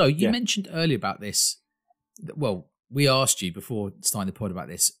 So you mentioned earlier about this. Well, we asked you before starting the pod about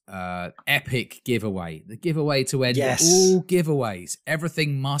this epic giveaway. The giveaway to end all giveaways.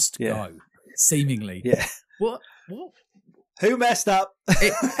 Everything must go, seemingly. Yeah. What? Who messed up?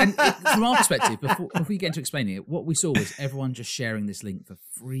 From our perspective, before you get into explaining it, what we saw was everyone just sharing this link for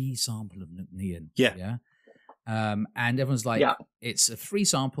free sample of Nc'Nean. Yeah. And everyone's like, it's a free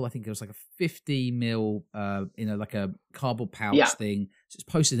sample. I think it was like a 50 ml, like a cardboard pouch thing. So it's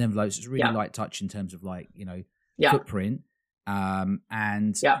posted in envelopes. It's really light touch in terms of like, footprint.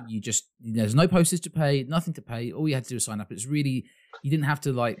 And you just, there's no postage to pay, nothing to pay. All you had to do was sign up. It's really, you didn't have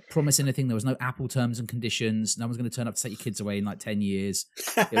to like promise anything. There was no Apple terms and conditions. No one's going to turn up to take your kids away in like 10 years.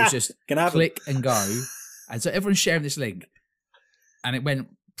 It was just click and go. And so everyone's sharing this link, and it went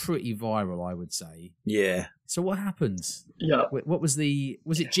pretty viral, I would say. Yeah. So what happened? Yeah. What was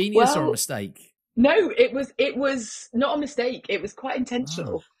it genius or a mistake? No, it was not a mistake. It was quite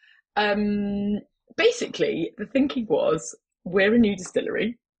intentional. Basically, the thinking was, we're a new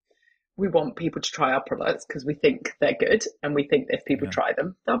distillery. We want people to try our products because we think they're good, and we think that if people try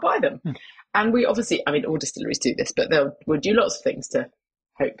them, they'll buy them. And we obviously, I mean, all distilleries do this, but we'll do lots of things to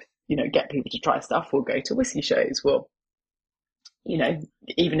hope, get people to try stuff. We'll go to whiskey shows. We'll,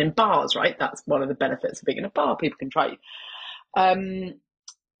 even in bars, right? That's one of the benefits of being in a bar. People can try you.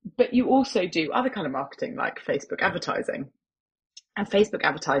 But you also do other kind of marketing, like Facebook advertising. And Facebook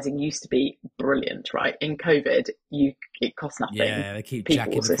advertising used to be brilliant, right? In COVID, it costs nothing. Yeah, they keep people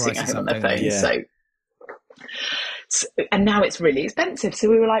jacking also the prices sitting at home up, on their don't they? phones. So, and now it's really expensive. So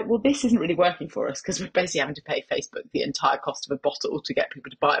we were like, well, this isn't really working for us because we're basically having to pay Facebook the entire cost of a bottle to get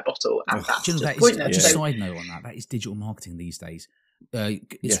people to buy a bottle. And that's just pointless. Just a side note on that is digital marketing these days.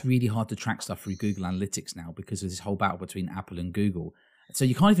 It's really hard to track stuff through Google Analytics now because of this whole battle between Apple and Google. So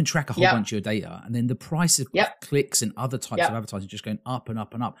you can't even track a whole bunch of your data. And then the price of clicks and other types of advertising just going up and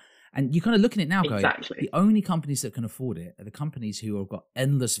up and up. And you're kind of looking at it now going, the only companies that can afford it are the companies who have got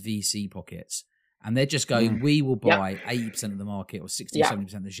endless VC pockets. And they're just going, we will buy 80% of the market or 60 or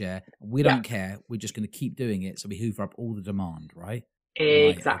 70% of the share. We don't care. We're just going to keep doing it. So we hoover up all the demand, right?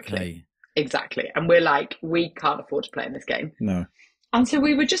 Exactly. Right, okay. Exactly. And we're like, we can't afford to play in this game. No. And so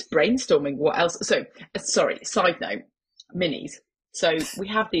we were just brainstorming what else. So, side note, minis. So we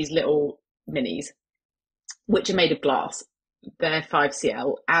have these little minis, which are made of glass. They're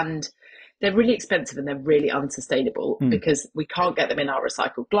 5cl, and they're really expensive and they're really unsustainable because we can't get them in our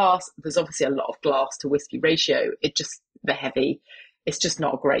recycled glass. There's obviously a lot of glass to whiskey ratio. They're heavy. It's just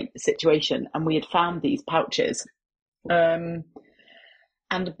not a great situation. And we had found these pouches. And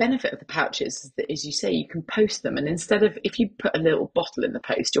the benefit of the pouches is that, as you say, you can post them. And instead of, if you put a little bottle in the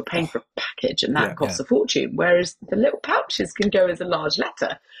post, you're paying for a package and that costs a fortune. Whereas the little pouches can go as a large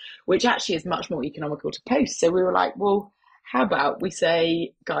letter, which actually is much more economical to post. So we were like, well, how about we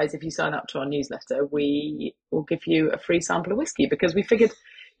say, guys, if you sign up to our newsletter, we will give you a free sample of whiskey, because we figured,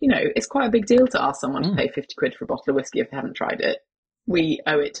 it's quite a big deal to ask someone to pay 50 quid for a bottle of whiskey if they haven't tried it. We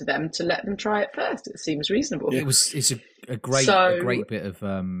owe it to them to let them try it first. It seems reasonable. It's a great bit of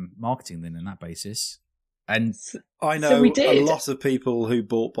marketing then on that basis. And I know a lot of people who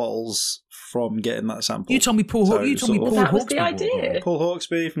bought bottles from getting that sample. You told me Paul Hawksby. That was the idea. Paul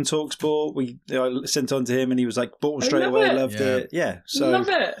Hawksby from TalkSport. I sent on to him and he was like, bought them straight away, loved it. Yeah. So love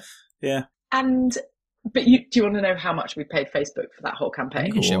it. Yeah. And But do you want to know how much we paid Facebook for that whole campaign?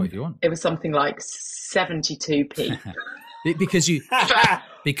 You can share if you want. It was something like 72p.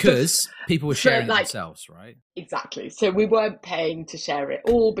 Because people were sharing it themselves, right? Exactly. So we weren't paying to share it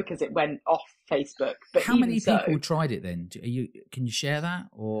all because it went off Facebook. But how many people tried it then? Can you share that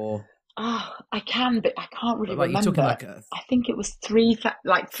or? I can, but I can't really remember. You're talking I think it was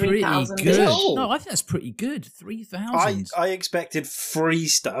 3,000. Good. No, I think that's pretty good. 3,000. I expected free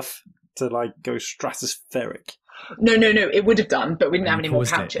stuff to go stratospheric. No. It would have done, but we didn't have any more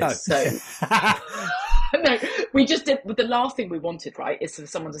pouches. So no, we just did. The last thing we wanted, right, is for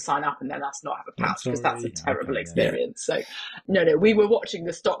someone to sign up and then us not have a pouch because that's a terrible experience. Yeah. So no, we were watching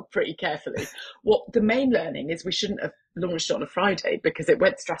the stock pretty carefully. What the main learning is, we shouldn't have launched it on a Friday because it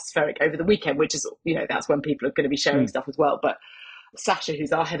went stratospheric over the weekend, which is, that's when people are going to be sharing stuff as well. But Sasha,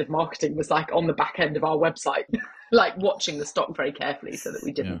 who's our head of marketing, was on the back end of our website, watching the stock very carefully so that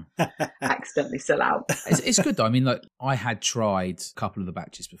we didn't accidentally sell out. It's good though. I mean, I had tried a couple of the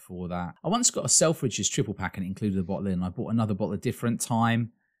batches before that. I once got a Selfridges triple pack and it included a bottle in. I bought another bottle at different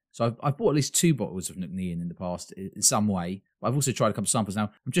time. So I've bought at least 2 bottles of Nc'Nean in the past in some way. But I've also tried a couple of samples now.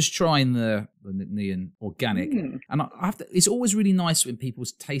 I'm just trying the Nc'Nean organic. And I have to, it's always really nice when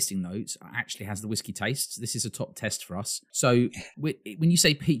people's tasting notes actually has the whiskey taste. This is a top test for us. So when you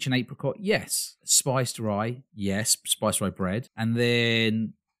say peach and apricot, yes. Spiced rye, yes. Spiced rye bread. And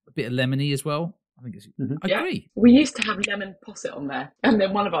then a bit of lemony as well. I think I agree. We used to have lemon posset on there. And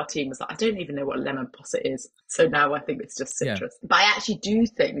then one of our team was like, I don't even know what lemon posset is. So now I think it's just citrus. Yeah. But I actually do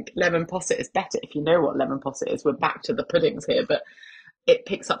think lemon posset is better if you know what lemon posset is. We're back to the puddings here, but it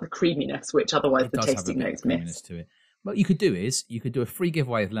picks up the creaminess, which otherwise the tasting notes miss. To it. What you could do is you could do a free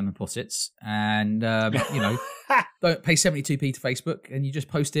giveaway of lemon possets and, don't pay 72p to Facebook and you just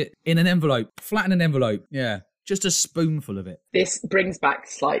post it in an envelope, flatten an envelope. Yeah. Just a spoonful of it. This brings back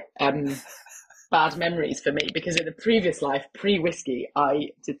slight... bad memories for me because in a previous life, pre-whiskey,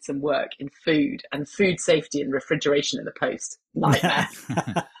 I did some work in food and food safety and refrigeration in the post. Nightmare.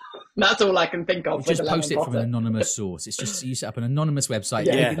 That's all I can think of. You just post it from an anonymous source. It's just you set up an anonymous website.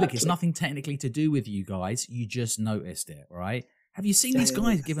 Look, it's nothing technically to do with you guys. You just noticed it, right? Have you seen these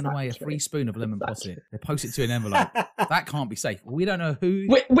guys giving away a free spoon of lemon posset? They post it to an envelope. That can't be safe. We don't know who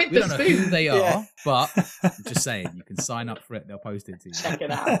we don't know who they are, but I'm just saying you can sign up for it. They'll post it to you. Check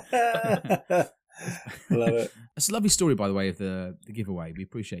it out. Love it. It's a lovely story, by the way, of the giveaway. We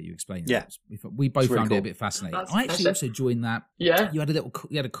appreciate you explaining. Yeah, we both found it a bit fascinating. I actually also joined that. Yeah, you had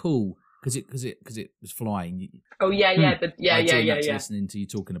a call because it was flying. Listening to you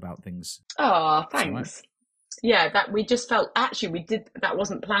talking about things. Oh, thanks. Yeah, that we just felt actually we did that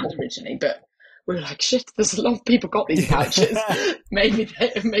wasn't planned originally, but we were like, shit, there's a lot of people got these pouches. maybe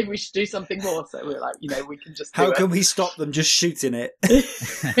we should do something more. So we were like, we can just how can we stop them just shooting it?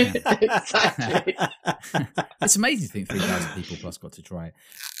 Exactly. It's amazing to think 3,000 people plus got to try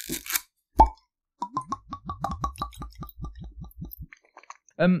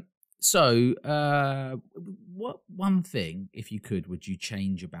it. So what one thing, if you could, would you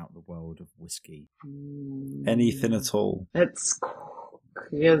change about the world of whiskey? Anything at all?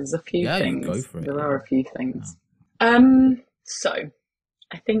 There's a few things. Go for it. There are a few things. So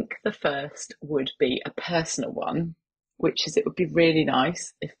I think the first would be a personal one, which is it would be really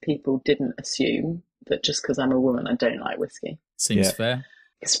nice if people didn't assume that just because I'm a woman I don't like whiskey. Seems fair.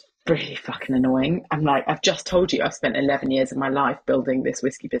 It's really fucking annoying. I'm like, I've just told you I've spent 11 years of my life building this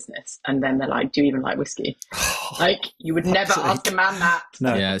whiskey business, and then they're like, do you even like whiskey? You would never ask a man that.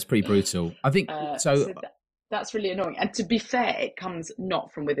 No. Yeah, it's pretty brutal. I think that's really annoying. And to be fair, it comes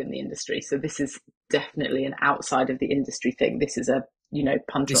not from within the industry. So this is definitely an outside of the industry thing. This is a,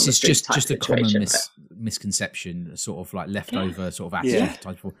 punter on the street type just a situation, common misconception, sort of like leftover sort of attitude.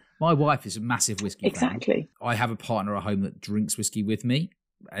 Yeah. My wife is a massive whiskey fan. I have a partner at home that drinks whiskey with me,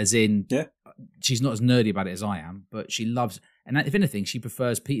 as in she's not as nerdy about it as I am, but she loves, and if anything, she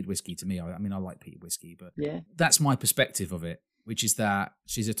prefers peated whiskey to me. I mean, I like peated whiskey, but that's my perspective of it, which is that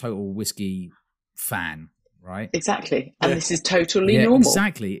she's a total whiskey fan. Right, exactly, and this is totally normal.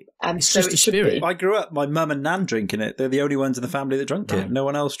 Exactly, and it's so just a spirit. I grew up, my mum and nan drinking it. They're the only ones in the family that drank it. No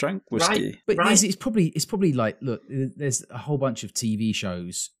one else drank whiskey. But it's probably like, look, there's a whole bunch of TV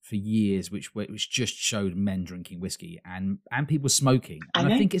shows for years which just showed men drinking whiskey and people smoking,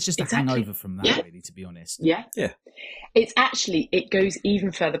 and I think it's just a hangover from that, really, to be honest. Yeah. It goes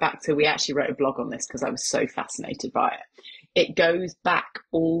even further back to, we actually wrote a blog on this because I was so fascinated by it. it goes back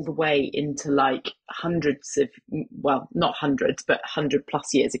all the way into like hundreds of, well, not hundreds, but 100+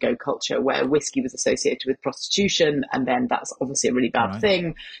 years ago culture where whiskey was associated with prostitution. And then that's obviously a really bad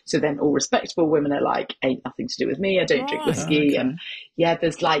thing. So then all respectable women are like, ain't nothing to do with me. I don't drink whiskey. Okay. And yeah,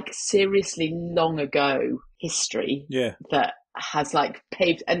 there's like seriously long ago history that has like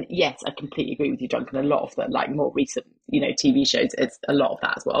paved. And yes, I completely agree with you, Duncan. A lot of the like more recent, TV shows, it's a lot of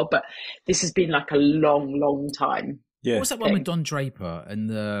that as well. But this has been like a long time. Yeah. What was that one with Don Draper and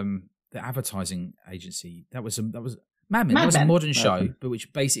the advertising agency? That was Mad Men. That was a modern show, but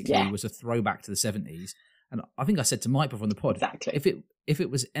which basically was a throwback to the 70s. And I think I said to Mike before on the pod, if it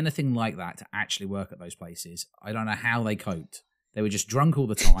was anything like that to actually work at those places, I don't know how they coped. They were just drunk all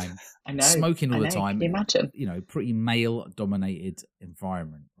the time, smoking all the time. Can you imagine? Pretty male-dominated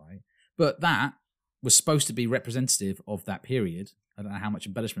environment, right? But that was supposed to be representative of that period. I don't know how much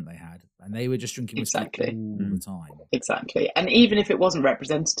embellishment they had, and they were just drinking whiskey all the time. Exactly, and even if it wasn't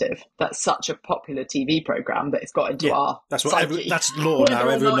representative, that's such a popular TV program that it's got into our that's what psyche. that's law now.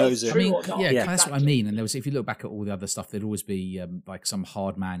 Everyone knows it. I mean, that's what I mean. And there was, if you look back at all the other stuff, there'd always be like some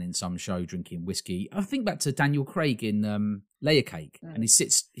hard man in some show drinking whiskey. I think back to Daniel Craig in Layer Cake, and he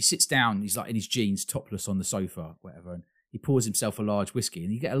sits down. He's like in his jeans, topless on the sofa, whatever, and he pours himself a large whiskey.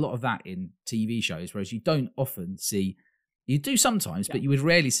 And you get a lot of that in TV shows, whereas you don't often see. You do sometimes, but you would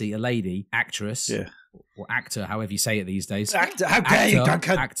rarely see a lady actress or actor, however you say it these days. Actor, how dare you,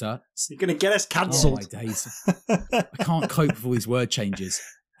 Duncan? Actor. You're going to get us cancelled. Oh, my days. I can't cope with all these word changes.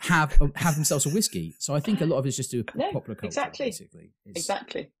 Have themselves a whiskey. So I think a lot of it's just to popular culture, basically.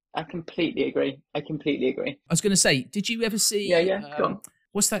 Exactly. I completely agree. I was going to say, did you ever see... Go on.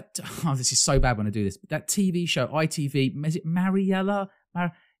 What's that? Oh, this is so bad when I do this. That TV show, ITV, is it Mariella?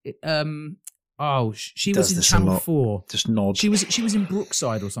 She was in Channel 4. Just nod. She was in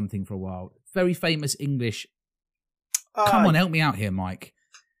Brookside or something for a while. Very famous English. Come on, help me out here, Mike.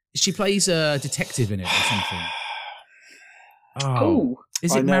 She plays a detective in it or something. Oh,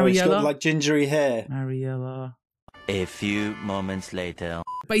 is it Mariella? She's got like gingery hair. Mariella. A few moments later.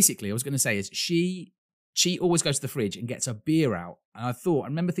 Basically, I was going to say is she always goes to the fridge and gets a beer out. And I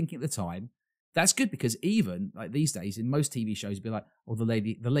remember thinking at the time, that's good because even like these days in most TV shows, you'd be like, oh, the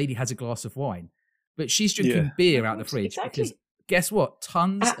lady has a glass of wine, but she's drinking beer out the fridge because guess what?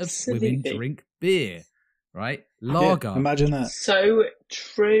 Tons of women drink beer, right? Lager. Yeah, imagine that. So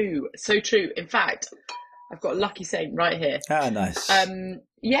true. In fact, I've got a lucky saying right here. Ah, nice.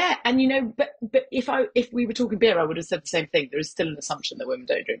 Yeah, and but if we were talking beer, I would have said the same thing. There is still an assumption that women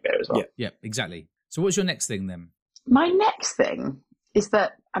don't drink beer as well. Yeah, exactly. So what's your next thing then? My next thing is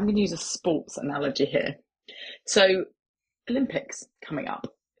that I'm going to use a sports analogy here. So Olympics coming up.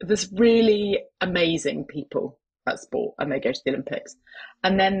 There's really amazing people at sport and they go to the Olympics.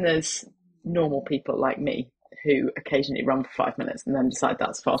 And then there's normal people like me who occasionally run for 5 minutes and then decide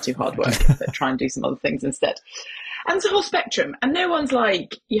that's far too hard work, but try and do some other things instead. And it's a whole spectrum. And no one's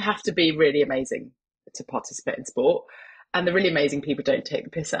like, you have to be really amazing to participate in sport. And the really amazing people don't take the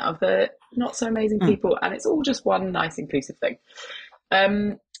piss out of the not so amazing people. And it's all just one nice inclusive thing.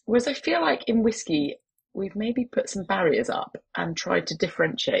 Whereas I feel like in whiskey, we've maybe put some barriers up and tried to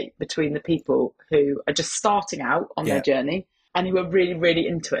differentiate between the people who are just starting out on their journey and who are really, really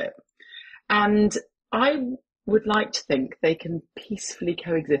into it. And I would like to think they can peacefully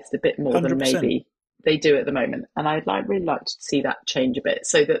coexist a bit more 100%. Than maybe they do at the moment. And I'd really like to see that change a bit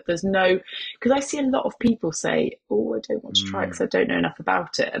so that there's because I see a lot of people say, oh, I don't want to try it because I don't know enough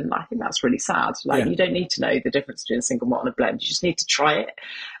about it. And I think that's really sad. Like you don't need to know the difference between a single malt and a blend. You just need to try it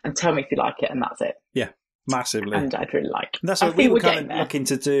and tell me if you like it. And that's it. Yeah, massively. And I'd really like. And that's what we were kind of looking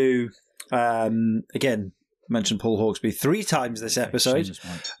to do. Again, mentioned Paul Hawksby 3 times this episode.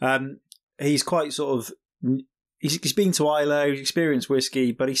 He's quite sort of... He's been to Isla, he's experienced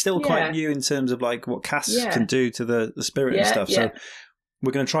whiskey, but he's still quite new in terms of like what casks can do to the spirit and stuff. So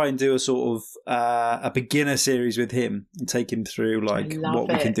we're going to try and do a sort of a beginner series with him and take him through like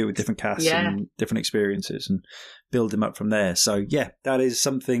what we can do with different casks and different experiences and build him up from there. So that is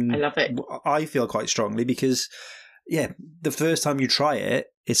something I feel quite strongly because the first time you try it,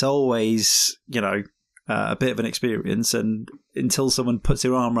 it's always, a bit of an experience, and until someone puts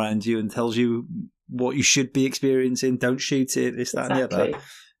their arm around you and tells you what you should be experiencing, don't shoot it, this, that, and the other.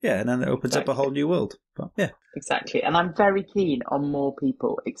 Yeah, and then it opens up a whole new world. But exactly. And I'm very keen on more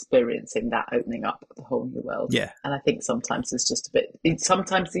people experiencing that opening up of the whole new world. Yeah. And I think sometimes it's just a bit,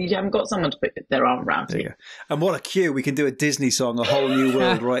 sometimes you haven't got someone to put their arm around you. And what a cue. We can do a Disney song, A Whole New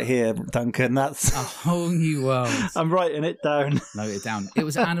World, right here, Duncan. That's A Whole New World. I'm writing it down. Note it down. It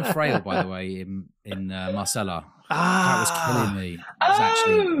was Anna Frail, by the way, in Marcella. That was killing me.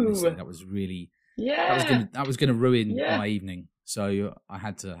 That was really... Yeah. That was gonna ruin Yeah. my evening. So I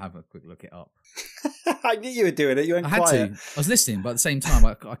had to have a quick look it up. I knew you were doing it. You went I had quiet. to. I was listening, but at the same time,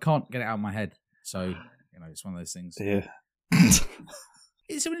 I can't get it out of my head. So it's one of those things. Yeah.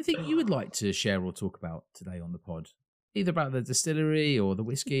 Is there anything you would like to share or talk about today on the pod? Either about the distillery or the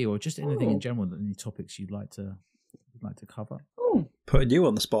whiskey, or just anything in general. Any topics you'd like to cover? Oh, Putting you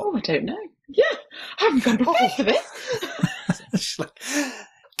on the spot. I don't know. Yeah, I haven't gone prepared for this. She's like,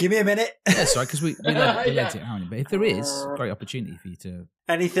 give me a minute. That's right, because we let Yeah. it out. But if there is, great opportunity for you to.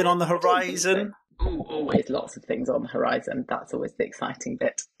 Anything on the horizon? Ooh, always lots of things on the horizon. That's always the exciting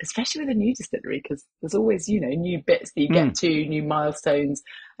bit, especially with a new distillery, because there's always, new bits that you get to, new milestones,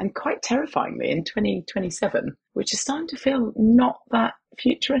 and quite terrifyingly in 2027, which is starting to feel not that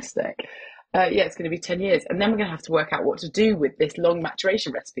futuristic. It's going to be 10 years. And then we're going to have to work out what to do with this long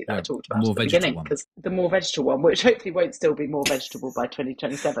maturation recipe that I talked about at the beginning. Because the more vegetable one, which hopefully won't still be more vegetable by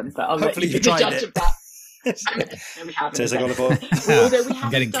 2027, but I'll Hopefully let you be the judge of that. No, we haven't. Tastes like olive oil. Although we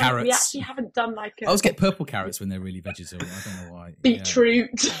I'm getting haven't carrots. We actually haven't done like I always get purple carrots when they're really vegetable. I don't know why.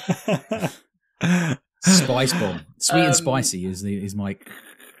 beetroot. Spice bomb, sweet and spicy is my.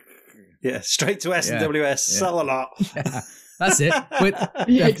 Yeah, straight to S&WS. Sell a lot. Yeah, that's it. With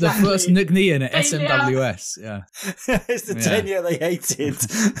Exactly. the first Nc'Nean at Failure. SMWS. Yeah. It's the tenure they hated.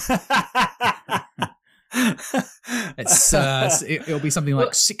 It'll be something like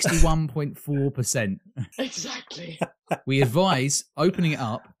 61.4%. Exactly. We advise opening it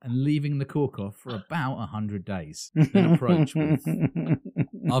up and leaving the cork off for about 100 days. Then approach with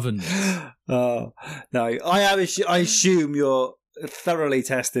oven. Oh no, I assume you're thoroughly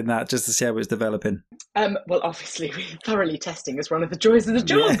testing that just to see how it's developing. Well, obviously, thoroughly testing is one of the joys of the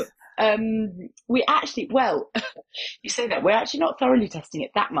job. Yeah. We actually, you say that, we're actually not thoroughly testing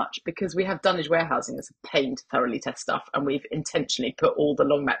it that much because we have dunnage warehousing as a pain to thoroughly test stuff, and we've intentionally put all the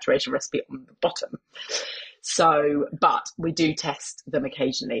long maturation recipe on the bottom. So, but we do test them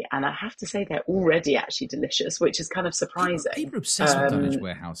occasionally, and I have to say they're already actually delicious, which is kind of surprising. People are obsessed with dunnage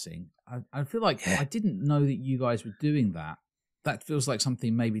warehousing. I feel like I didn't know that you guys were doing that. That feels like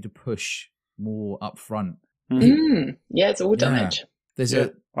something maybe to push more up front. Yeah, it's all dunnage. I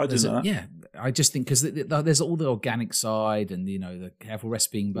didn't know that. Yeah, I just think because there's all the organic side and the careful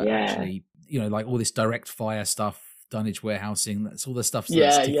recipe, but actually like all this direct fire stuff, dunnage warehousing, that's all the stuff. The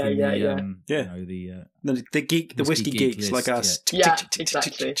whiskey geeks like us. Yeah,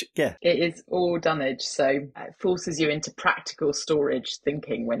 exactly. Yeah, it is all dunnage, so it forces you into practical storage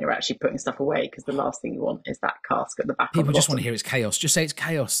thinking when you're actually putting stuff away, because the last thing you want is that cask at the back. People just want to hear it's chaos. Just say it's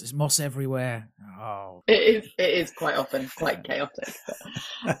chaos. There's moss everywhere. Oh, it is quite often quite chaotic.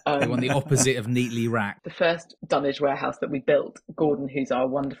 They want the opposite of neatly racked. The first dunnage warehouse that we built, Gordon, who's our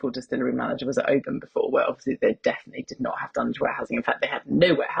wonderful distillery manager, was at Oban before, where obviously they definitely did not have dunnage warehousing. In fact, they had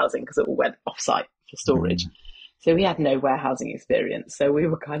no warehousing because it all went off-site for storage. So we had no warehousing experience. So we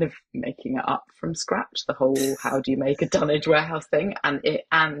were kind of making it up from scratch, the whole how do you make a dunnage warehouse thing.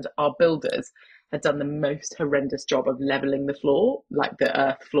 And our builders had done the most horrendous job of levelling the floor, like the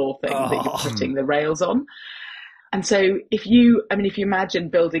earth floor thing that you're putting the rails on. And so if you imagine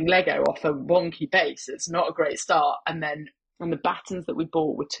building Lego off a wonky base, it's not a great start. And the battens that we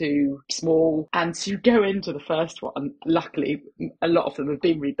bought were too small. And so you go into the first one, luckily, a lot of them have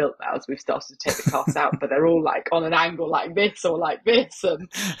been rebuilt now as we've started to take the casks out, but they're all like on an angle like this or like this. And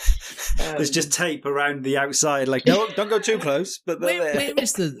there's just tape around the outside, like, no, don't go too close. But where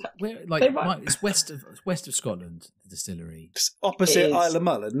is it's west of Scotland, the distillery. It's opposite Isle of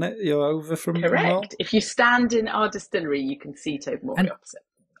Mull, isn't it? You're over from correct. Mull? If you stand in our distillery, you can see Tobermory opposite.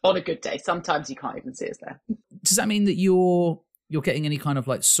 On a good day. Sometimes you can't even see us there. Does that mean that you're getting any kind of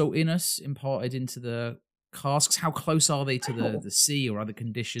like saltiness imparted into the casks? How close are they to the sea or other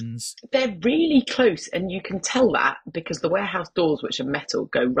conditions? They're really close, and you can tell that because the warehouse doors, which are metal,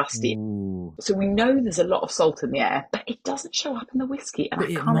 go rusty. Ooh. So we know there's a lot of salt in the air, but it doesn't show up in the whiskey, and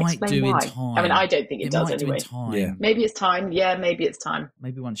I can't explain why. I mean, I don't think it does anyway. Yeah. Maybe it's time. Yeah, maybe it's time.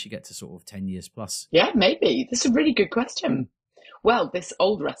 Maybe once you get to sort of 10 years plus. Yeah, maybe. That's a really good question. Well, this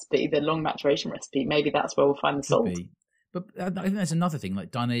old recipe, the long maturation recipe, maybe that's where we'll find the salt. But I think there's another thing, like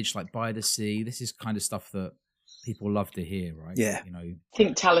dunnage, like by the sea. This is kind of stuff that people love to hear, right? Yeah. I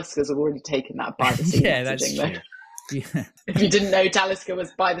think Taliska's already taken that by the sea yeah, messaging, that's true. Yeah. If you didn't know Taliska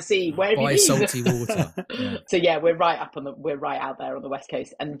was by the sea, where have you been? Salty water. Yeah. So yeah, we're right out there on the west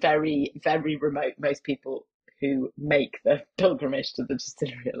coast, and very, very remote. Most people who make the pilgrimage to the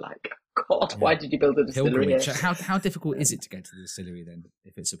distillery are like, God, why did you build a distillery pilgrimage. here? How difficult is it to get to the distillery then,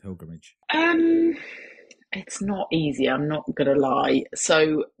 if it's a pilgrimage? It's not easy, I'm not going to lie.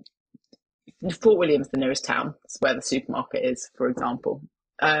 So Fort William's the nearest town. It's where the supermarket is, for example.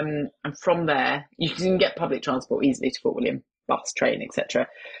 And from there, you can get public transport easily to Fort William, bus, train, etc.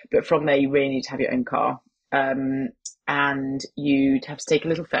 But from there, you really need to have your own car. And you'd have to take a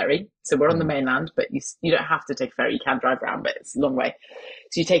little ferry. So we're on the mainland, but you don't have to take a ferry. You can drive around, but it's a long way.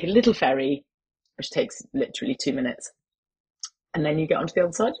 So you take a little ferry, which takes literally 2 minutes. And then you get onto the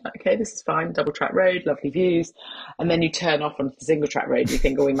other side. Like, okay, this is fine. Double track road, lovely views. And then you turn off onto the single track road. You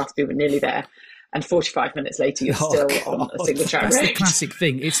think, oh, we must be nearly there. And 45 minutes later, you're still on a single track road. That's the classic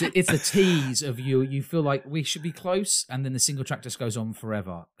thing. It's the tease of you feel like we should be close, and then the single track just goes on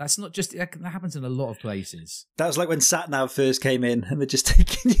forever. That's not just, that happens in a lot of places. That was like when HtaM first came in and they're just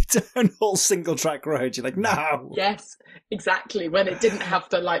taking you down all single track road. You're like, no. Yes, exactly. When it didn't have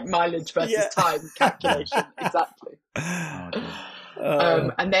the like mileage versus time calculation. Exactly.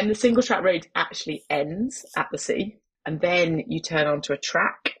 And then the single track road actually ends at the sea. And then you turn onto a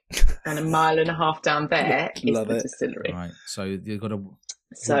track, and 1.5 miles down there is the distillery. Right. So you've got to walk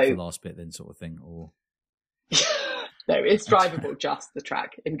the last bit then, sort of thing, or no, it's drivable. Just the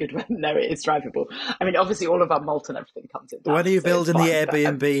track in good weather. No, it is drivable. I mean, obviously, all of our malt and everything comes in. When are you building the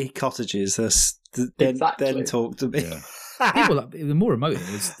Airbnb cottages? Then talk to me. Yeah. People, the more remote it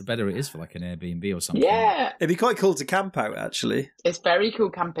is, the better it is for like an Airbnb or something. Yeah. It'd be quite cool to camp out, actually. It's very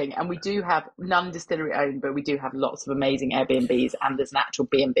cool camping. And we do have none distillery owned, but we do have lots of amazing Airbnbs, and there's an actual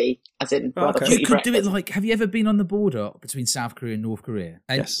B&B, as in you could do it like, have you ever been on the border between South Korea and North Korea?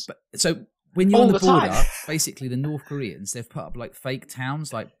 And, yes. So when you're on the border, basically the North Koreans, they've put up like fake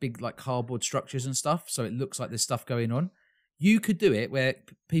towns, like big like cardboard structures and stuff. So it looks like there's stuff going on. You could do it where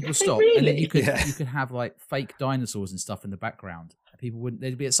people stop, and then you could have like fake dinosaurs and stuff in the background. People wouldn't.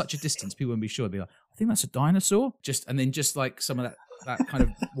 They'd be at such a distance, people wouldn't be sure. They'd be like, "I think that's a dinosaur." And then like some of that kind of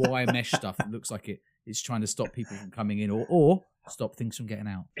wire mesh stuff that looks like it's trying to stop people from coming in, or stop things from getting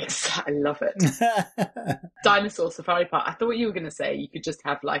out. I love it. Dinosaur Safari Park. I thought you were going to say you could just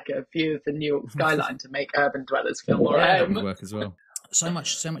have like a view of the New York skyline to make urban dwellers feel more that would work as well. So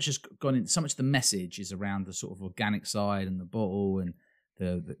much has gone in. So much of the message is around the sort of organic side and the bottle and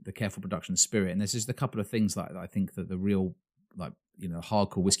the careful production spirit. And there's just a couple of things that I think that the real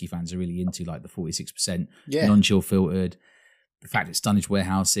hardcore whiskey fans are really into, like the 46% non-chill filtered, the fact it's dunnage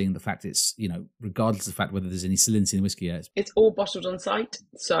warehousing, the fact it's regardless of the fact whether there's any salinity in the whiskey yet. It's all bottled on site.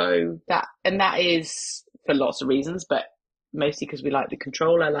 So that is for lots of reasons, but mostly because we like the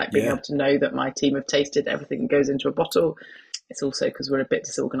control. I like being able to know that my team have tasted everything that goes into a bottle. It's also because we're a bit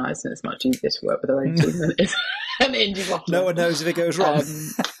disorganised, and it's much easier to work with our own team than it is an indie bottle. No one knows if it goes wrong.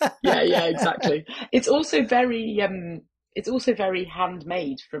 Yeah, exactly. It's also very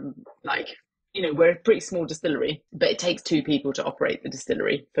handmade from we're a pretty small distillery, but it takes 2 people to operate the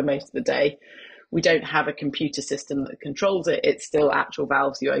distillery for most of the day. We don't have a computer system that controls it. It's still actual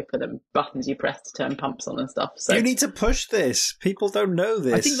valves you open and buttons you press to turn pumps on and stuff. So you need to push this. People don't know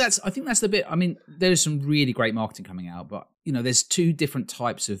this. I think that's the bit. I mean, there's some really great marketing coming out, but there's 2 different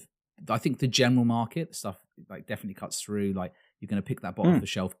types of. I think the general market stuff like definitely cuts through. Like you're going to pick that bottle off the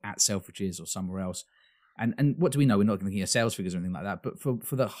shelf at Selfridges or somewhere else. And what do we know? We're not looking at sales figures or anything like that. But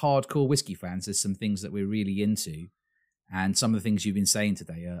for the hardcore whiskey fans, there's some things that we're really into. And some of the things you've been saying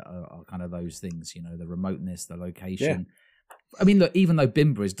today are kind of those things, the remoteness, the location. Yeah. I mean, look, even though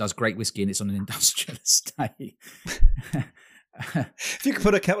Bimber does great whiskey and it's on an industrial estate. If you could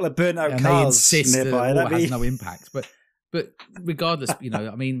put a couple of burnt out cars nearby, that has no impact. But regardless,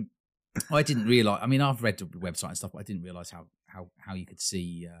 I mean, I didn't realise. I mean, I've read the website and stuff, but I didn't realise how you could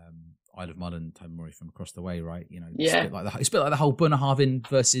see Isle of Mull and Tobermory from across the way, right? It's a bit like the whole Bunnahabhain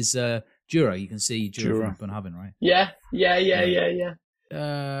versus Jura. You can see Jura from Bunnahabhain, right? Yeah.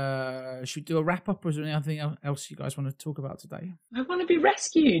 Should we do a wrap up, or is there anything else you guys want to talk about today? I want to be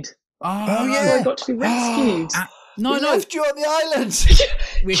rescued. Oh yeah, I got to be rescued. We left you on the island.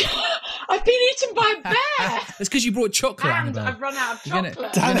 I've been eaten by a bear. It's because you brought chocolate, and Annabel. I've run out of chocolate.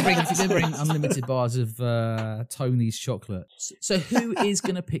 You're going to bring unlimited bars of Tony's chocolate. So who is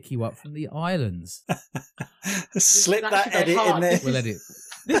going to pick you up from the islands? Slip that edit in there. We'll edit.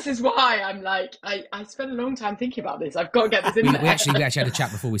 This is why I'm like, I spent a long time thinking about this. I've got to get this in there. We actually had a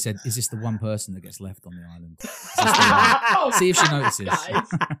chat before. We said, is this the one person that gets left on the island? See if she notices.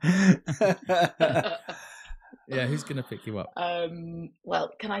 Yeah, who's going to pick you up?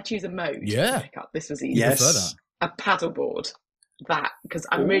 Well, can I choose a mode? Yeah. To pick up? This was easy. Yes. A paddleboard. Because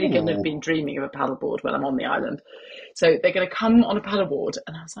I'm really going to have been dreaming of a paddleboard when I'm on the island. So they're going to come on a paddleboard.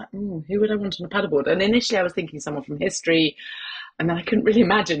 And I was like, who would I want on a paddleboard? And initially I was thinking someone from history. And then I couldn't really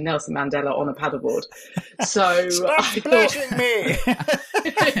imagine Nelson Mandela on a paddleboard. So Stop blushing me.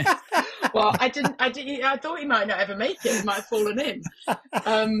 Well, I thought he might not ever make it. He might have fallen in.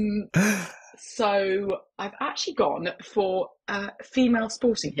 So I've actually gone for a female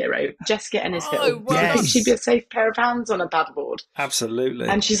sporting hero, Jessica Ennis-Hill. Oh, well I done. think she'd be a safe pair of hands on a paddleboard. Absolutely.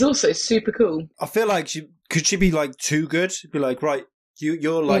 And she's also super cool. I feel like could she be like too good? Be like, right,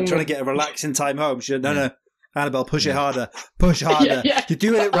 you're like trying to get a relaxing time home. She said, no, Annabelle, push it harder. Push harder. Yeah. You're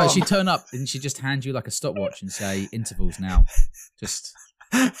doing it No, wrong. she'd turn up and she'd just hand you like a stopwatch and say, intervals now. Just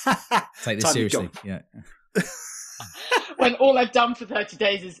take this Time seriously. gone. Yeah. When all I've done for 30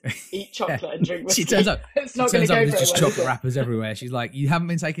 days is eat chocolate and drink whiskey. She turns up. It's not She going turns to up go and there's very just well, chocolate is it? wrappers everywhere. She's like, you haven't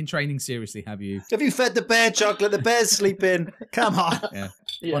been taking training seriously, have you? Have you fed the bear chocolate? The bear's sleeping. Come on. Yeah.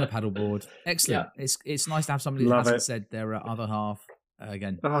 Yeah. On a paddleboard. Excellent. It's nice to have somebody Love that hasn't it. said their other half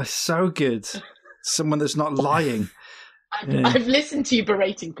again. Oh, so good. Someone that's not lying. I've listened to you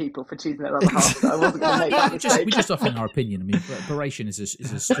berating people for choosing their other half, so I wasn't going to make that We're mistake. just offering our opinion. I mean, beration is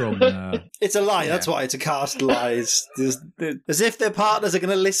a strong. It's a lie. Yeah. That's why it's a cast lies. As if their partners are going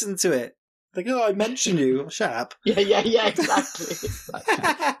to listen to it. Like, oh, I mentioned you. Shut up. Yeah, exactly.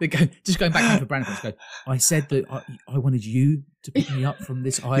 They go, just going back to Brandon. Go, I said that I wanted you to pick me up from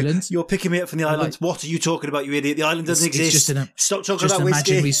this island. You're picking me up from the island. Like, what are you talking about, you idiot? The island doesn't it's exist. Stop talking just about an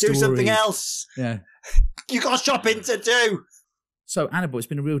whiskey. imaginary Do something story. else. Yeah. You got shopping to do. So, Annabel, it's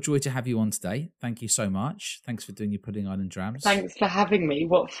been a real joy to have you on today. Thank you so much. Thanks for doing your Pudding Island drams. Thanks for having me.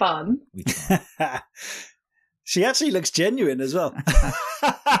 What fun. We try. She actually looks genuine as well.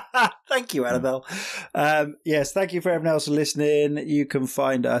 Thank you, Annabelle. Yes, thank you for everyone else for listening. You can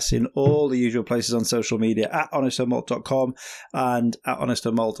find us in all the usual places on social media at honestandmalt.com and at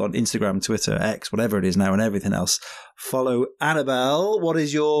honestandmalt on Instagram, Twitter, X, whatever it is now, and everything else. Follow Annabelle. What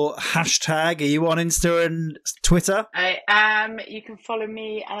is your hashtag? Are you on Insta and Twitter? I am. You can follow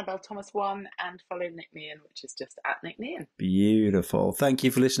me, Annabel Thomas 1, and follow Nc'Nean, which is just at Nc'Nean. Beautiful. Thank you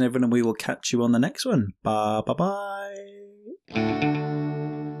for listening, everyone, and we will catch you on the next one. Bye, bye, bye.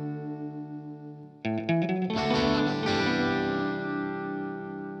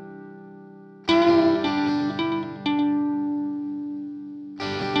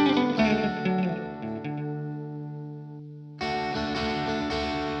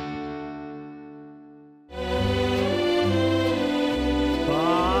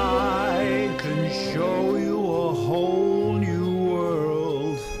 I can show you a whole new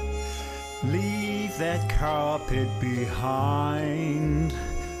world. Leave that carpet behind.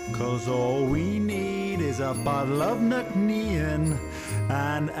 'Cause all we need is a bottle of Nc'Nean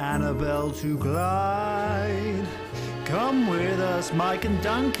and Annabelle to glide. Come with us, Mike and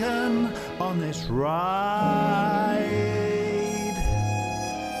Duncan, on this ride.